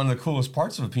one of the coolest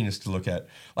parts of a penis to look at.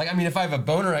 Like, I mean, if I have a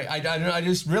boner, I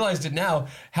just realized it now.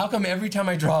 How come every time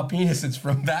I draw a penis, it's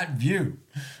from that view?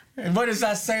 And what does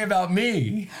that say about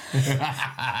me?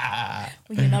 Well,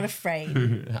 you're not afraid.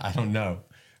 I don't know,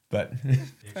 but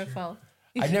profile.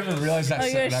 I never realized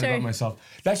that about myself.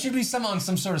 That should be on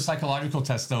some sort of psychological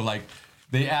test, though. Like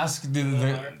they ask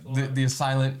the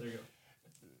assailant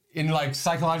in like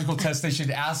psychological tests, they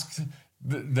should ask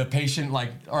the patient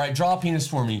like, all right, draw a penis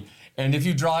for me, and if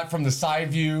you draw it from the side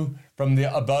view, from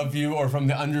the above view, or from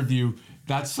the under view,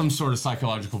 that's some sort of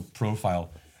psychological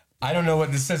profile. I don't know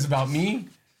what this says about me.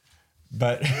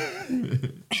 But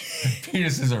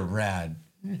penises are rad.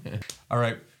 All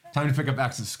right, time to pick up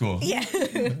Axe at school. Yeah.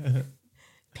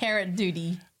 Parent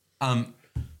duty. It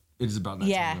is about that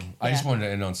time. I just wanted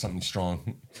to end on something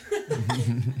strong.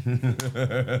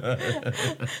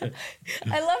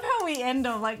 I love how we end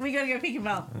on like, we gotta go pick him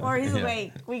up, or he's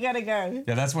awake. We gotta go.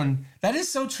 Yeah, that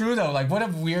is so true though. Like, what a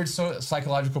weird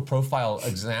psychological profile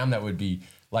exam that would be.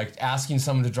 Like asking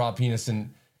someone to draw a penis,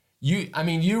 and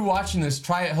you watching this,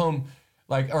 try at home.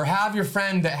 Like, or have your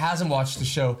friend that hasn't watched the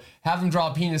show, have them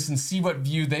draw a penis and see what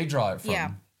view they draw it from.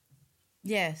 Yeah.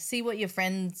 Yeah, see what your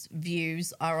friends'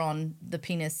 views are on the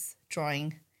penis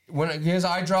drawing. Because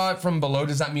I draw it from below,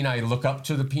 does that mean I look up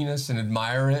to the penis and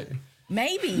admire it?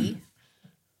 Maybe.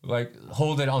 Like,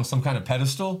 hold it on some kind of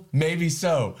pedestal? Maybe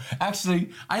so. Actually,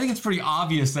 I think it's pretty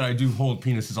obvious that I do hold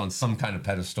penises on some kind of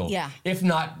pedestal. Yeah. If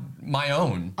not my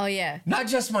own. Oh, yeah. Not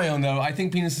just my own, though. I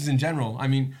think penises in general. I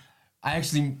mean, I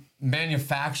actually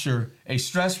manufacture a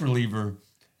stress reliever,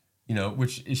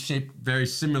 which is shaped very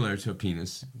similar to a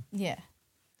penis. Yeah.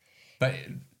 But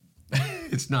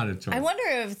it's not a toy. I wonder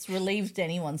if it's relieved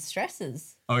anyone's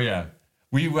stresses. Oh, yeah.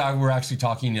 We were actually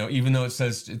talking, even though it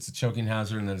says it's a choking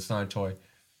hazard and that it's not a toy,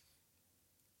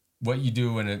 what you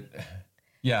do when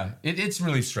it's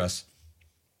relief stress.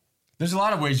 There's a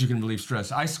lot of ways you can relieve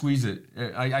stress. I squeeze it.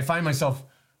 I find myself,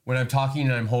 when I'm talking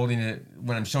and I'm holding it,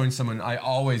 when I'm showing someone, I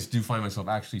always do find myself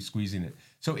actually squeezing it.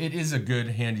 So it is a good,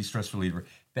 handy stress reliever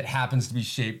that happens to be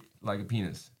shaped like a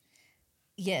penis.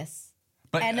 Yes.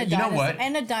 But and you know what?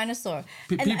 And a dinosaur.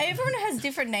 And everyone has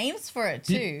different names for it,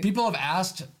 too. People have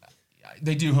asked,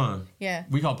 they do, huh? Yeah.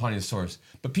 We call it Ponyosaurus.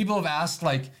 But people have asked,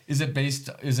 like, is it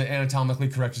anatomically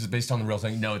correct? Is it based on the real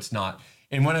thing? No, it's not.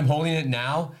 And when I'm holding it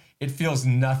now, it feels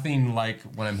nothing like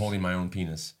when I'm holding my own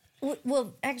penis.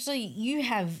 Well, actually, you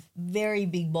have very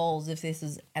big balls if this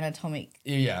is anatomic.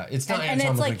 Yeah, it's not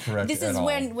anatomically correct this at is all.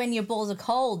 when your balls are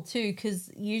cold, too, because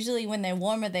usually when they're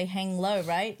warmer, they hang low,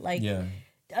 right? Like, yeah.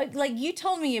 Like you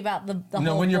told me about the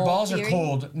whole when your balls theory. Are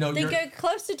cold, they go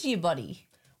closer to your body.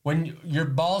 When your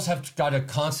balls have got to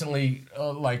constantly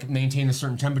maintain a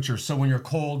certain temperature, so when you're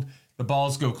cold, the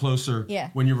balls go closer. Yeah.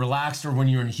 When you're relaxed or when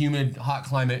you're in a humid, hot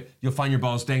climate, you'll find your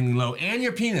balls dangling low and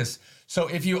your penis. So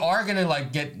if you are gonna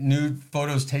like get nude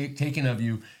photos taken of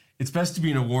you, it's best to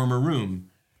be in a warmer room.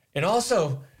 And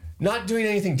also, not doing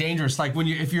anything dangerous. Like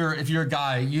if you're a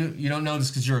guy, you don't know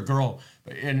this because you're a girl.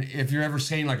 And if you're ever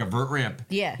skating like a vert ramp,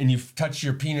 and you touch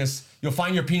your penis, you'll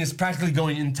find your penis practically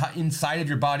going inside of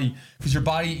your body because your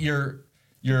body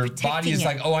is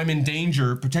like, oh, I'm in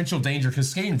danger, potential danger,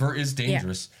 because skating vert is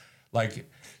dangerous. Like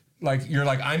you're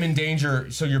like, I'm in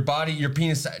danger. So your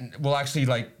penis will actually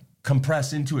like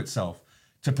compress into itself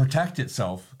to protect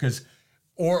itself because.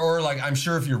 Or like, I'm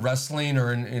sure if you're wrestling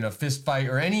or in a fist fight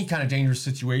or any kind of dangerous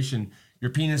situation, your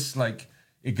penis, like,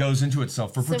 it goes into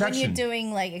itself for protection. So when you're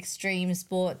doing, like, extreme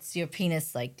sports, your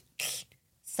penis, like,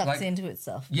 sucks into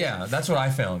itself. Yeah, that's what I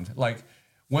found. Like,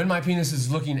 when my penis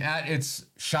is looking at its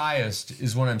shyest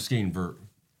is when I'm skating vert.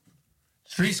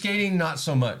 Street skating, not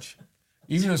so much.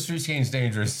 Even though street skating is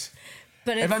dangerous.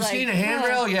 But if I'm skating a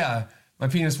handrail, my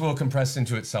penis will compress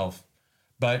into itself.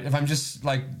 But if I'm just,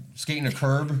 like, skating a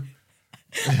curb...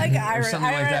 Like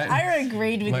Ira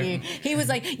agreed with you. He was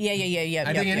like, yeah.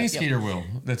 I think any skater will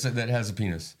that has a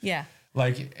penis. Yeah.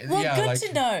 Like, well, good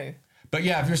to know. But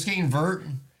yeah, if you're skating vert,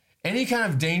 any kind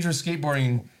of dangerous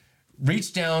skateboarding,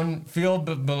 reach down, feel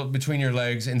between your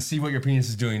legs, and see what your penis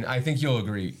is doing. I think you'll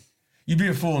agree. You'd be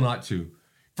a fool not to.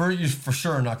 You're for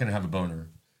sure not going to have a boner.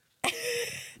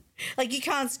 Like, you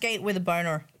can't skate with a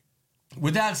boner.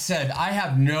 With that said, I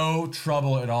have no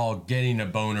trouble at all getting a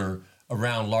boner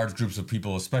around large groups of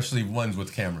people, especially ones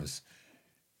with cameras.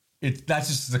 That's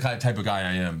just the type of guy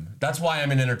I am. That's why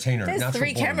I'm an entertainer. There's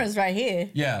 3 cameras right here.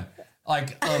 Yeah,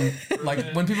 like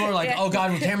when people are like, "Oh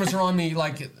God, when cameras are on me,"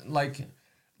 like it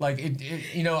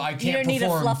you know, I can't perform. You don't need a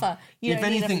fluffer. If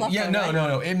anything,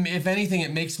 no. If anything,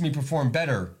 it makes me perform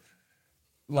better.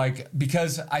 Like,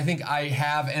 because I think I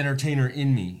have entertainer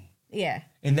in me. Yeah.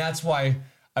 And that's why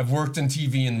I've worked in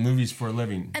TV and movies for a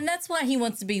living. And that's why he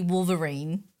wants to be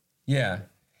Wolverine. Yeah.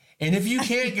 And if you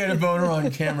can't get a boner on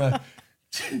camera,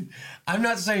 I'm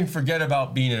not saying forget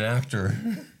about being an actor.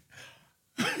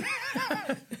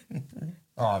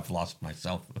 Oh, I've lost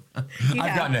myself.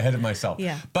 I've gotten ahead of myself.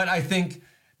 Yeah. But I think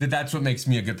that's what makes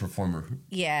me a good performer.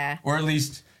 Yeah. Or at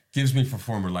least gives me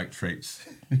performer-like traits.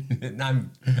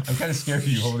 I'm kind of scared of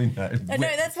you holding that. No,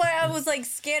 that's why I was like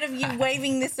scared of you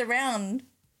waving this around.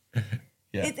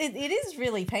 Yeah. It is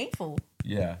really painful.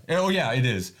 Yeah. Oh, yeah, it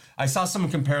is. I saw someone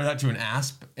compare that to an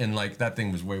asp, and like that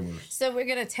thing was way worse. So we're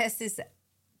gonna test this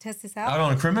out. Out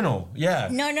on a criminal. Yeah.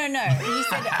 No.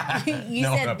 You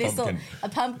said this a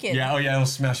pumpkin. Yeah. Oh, yeah. It'll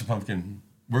smash a pumpkin.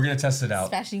 We're gonna test it out.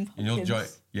 Smashing pumpkins. And you'll enjoy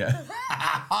it. Yeah.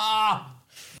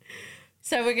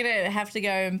 So we're gonna have to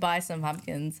go and buy some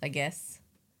pumpkins, I guess.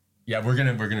 Yeah, we're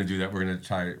gonna do that. We're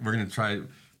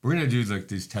gonna do like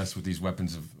these tests with these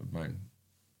weapons of mine.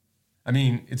 I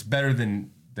mean, it's better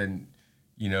than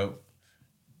you know,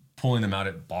 pulling them out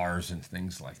at bars and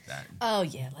things like that. Oh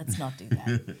yeah, let's not do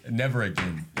that. Never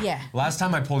again. Yeah. Last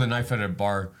time I pulled a knife at a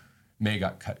bar, May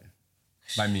got cut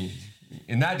by me,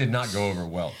 and that did not go over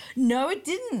well. No, it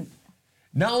didn't.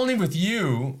 Not only with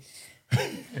you,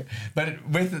 but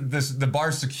with the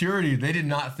bar security, they did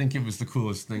not think it was the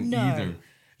coolest thing either.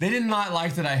 They did not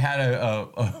like that I had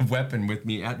a weapon with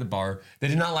me at the bar. They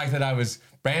did not like that I was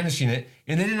brandishing it,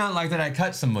 and they did not like that I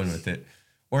cut someone with it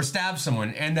or stabbed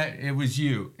someone, and that it was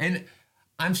you. And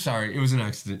I'm sorry, it was an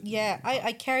accident. Yeah,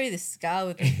 I carry this scar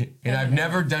with me. And I've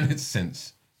never done it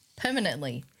since.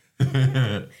 Permanently.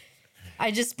 I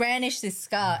just brandished this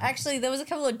scar. Actually, there was a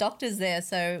couple of doctors there,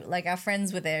 so like our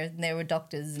friends were there, and they were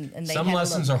doctors, and they some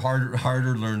lessons are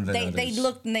harder learned than others. They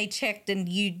looked and they checked, and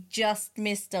you just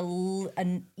missed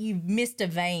you missed a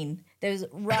vein. There was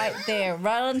right there,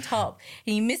 right on top,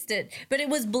 and you missed it, but it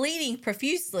was bleeding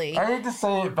profusely. I hate to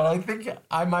say it, but I think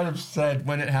I might have said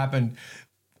when it happened,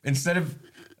 instead of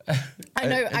I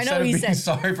know what you said.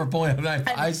 Sorry for pulling out a knife.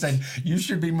 I said you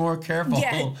should be more careful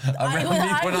around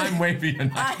me when I'm waving a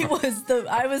knife.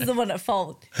 I was the one at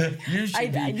fault. You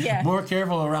should be more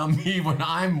careful around me when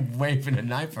I'm waving a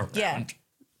knife around. Yeah.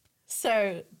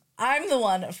 So I'm the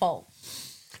one at fault.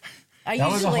 That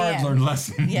was a hard learned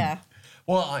lesson. Yeah.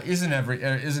 Well, isn't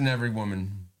every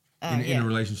woman in a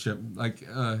relationship like?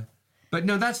 But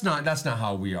no, that's not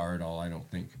how we are at all. I don't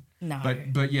think. No.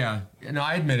 But yeah, no,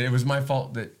 I admit it was my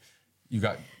fault that you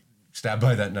got stabbed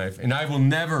by that knife, and I will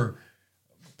never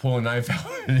pull a knife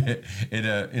out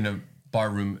in a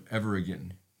bar room ever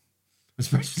again,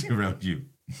 especially around you.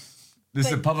 This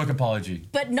is a public apology.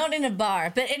 But not in a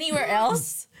bar, but anywhere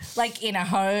else, like in a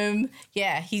home.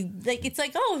 Yeah, it's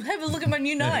like, oh, have a look at my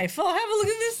new knife. Oh, have a look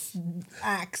at this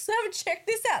axe. Check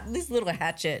this out, this little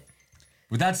hatchet.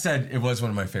 With that said, it was one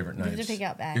of my favorite nights. We have to pick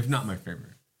up acts. If not my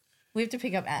favorite. We have to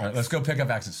pick up acts. All right, let's go pick up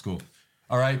acts at school.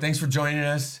 All right, thanks for joining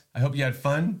us. I hope you had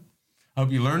fun. I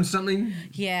hope you learned something.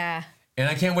 Yeah. And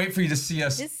I can't wait for you to see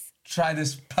us try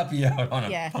this puppy out on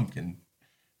a pumpkin.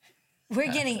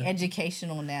 We're getting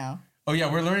educational now. Oh,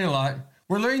 yeah, we're learning a lot.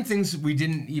 We're learning things we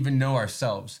didn't even know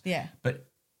ourselves. Yeah. But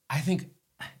I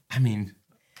mean...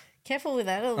 Careful with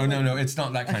that. Oh, no, it's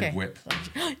not that kind of whip.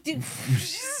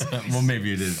 Well,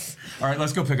 maybe it is. All right,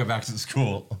 let's go pick up acts at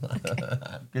school.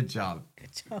 Good job. Good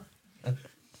job.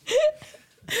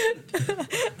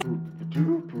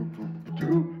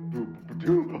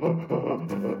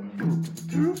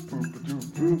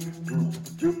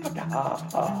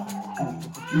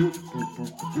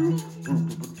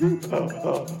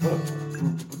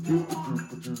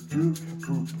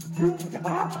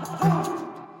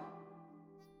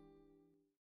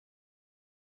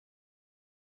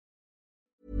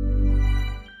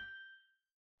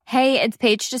 Hey, it's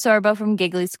Paige DeSorbo from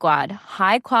Giggly Squad.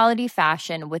 High quality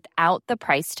fashion without the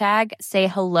price tag. Say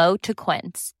hello to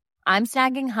Quince. I'm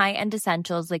snagging high-end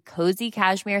essentials like cozy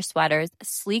cashmere sweaters,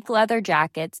 sleek leather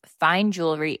jackets, fine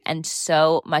jewelry, and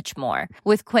so much more.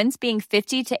 With Quince being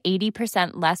 50 to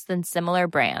 80% less than similar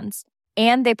brands.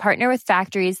 And they partner with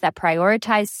factories that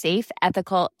prioritize safe,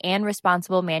 ethical, and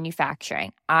responsible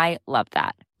manufacturing. I love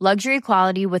that. Luxury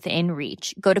quality within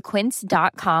reach. Go to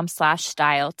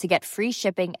quince.com/style to get free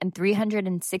shipping and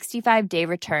 365-day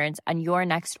returns on your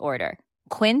next order.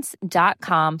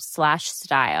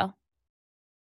 Quince.com/style.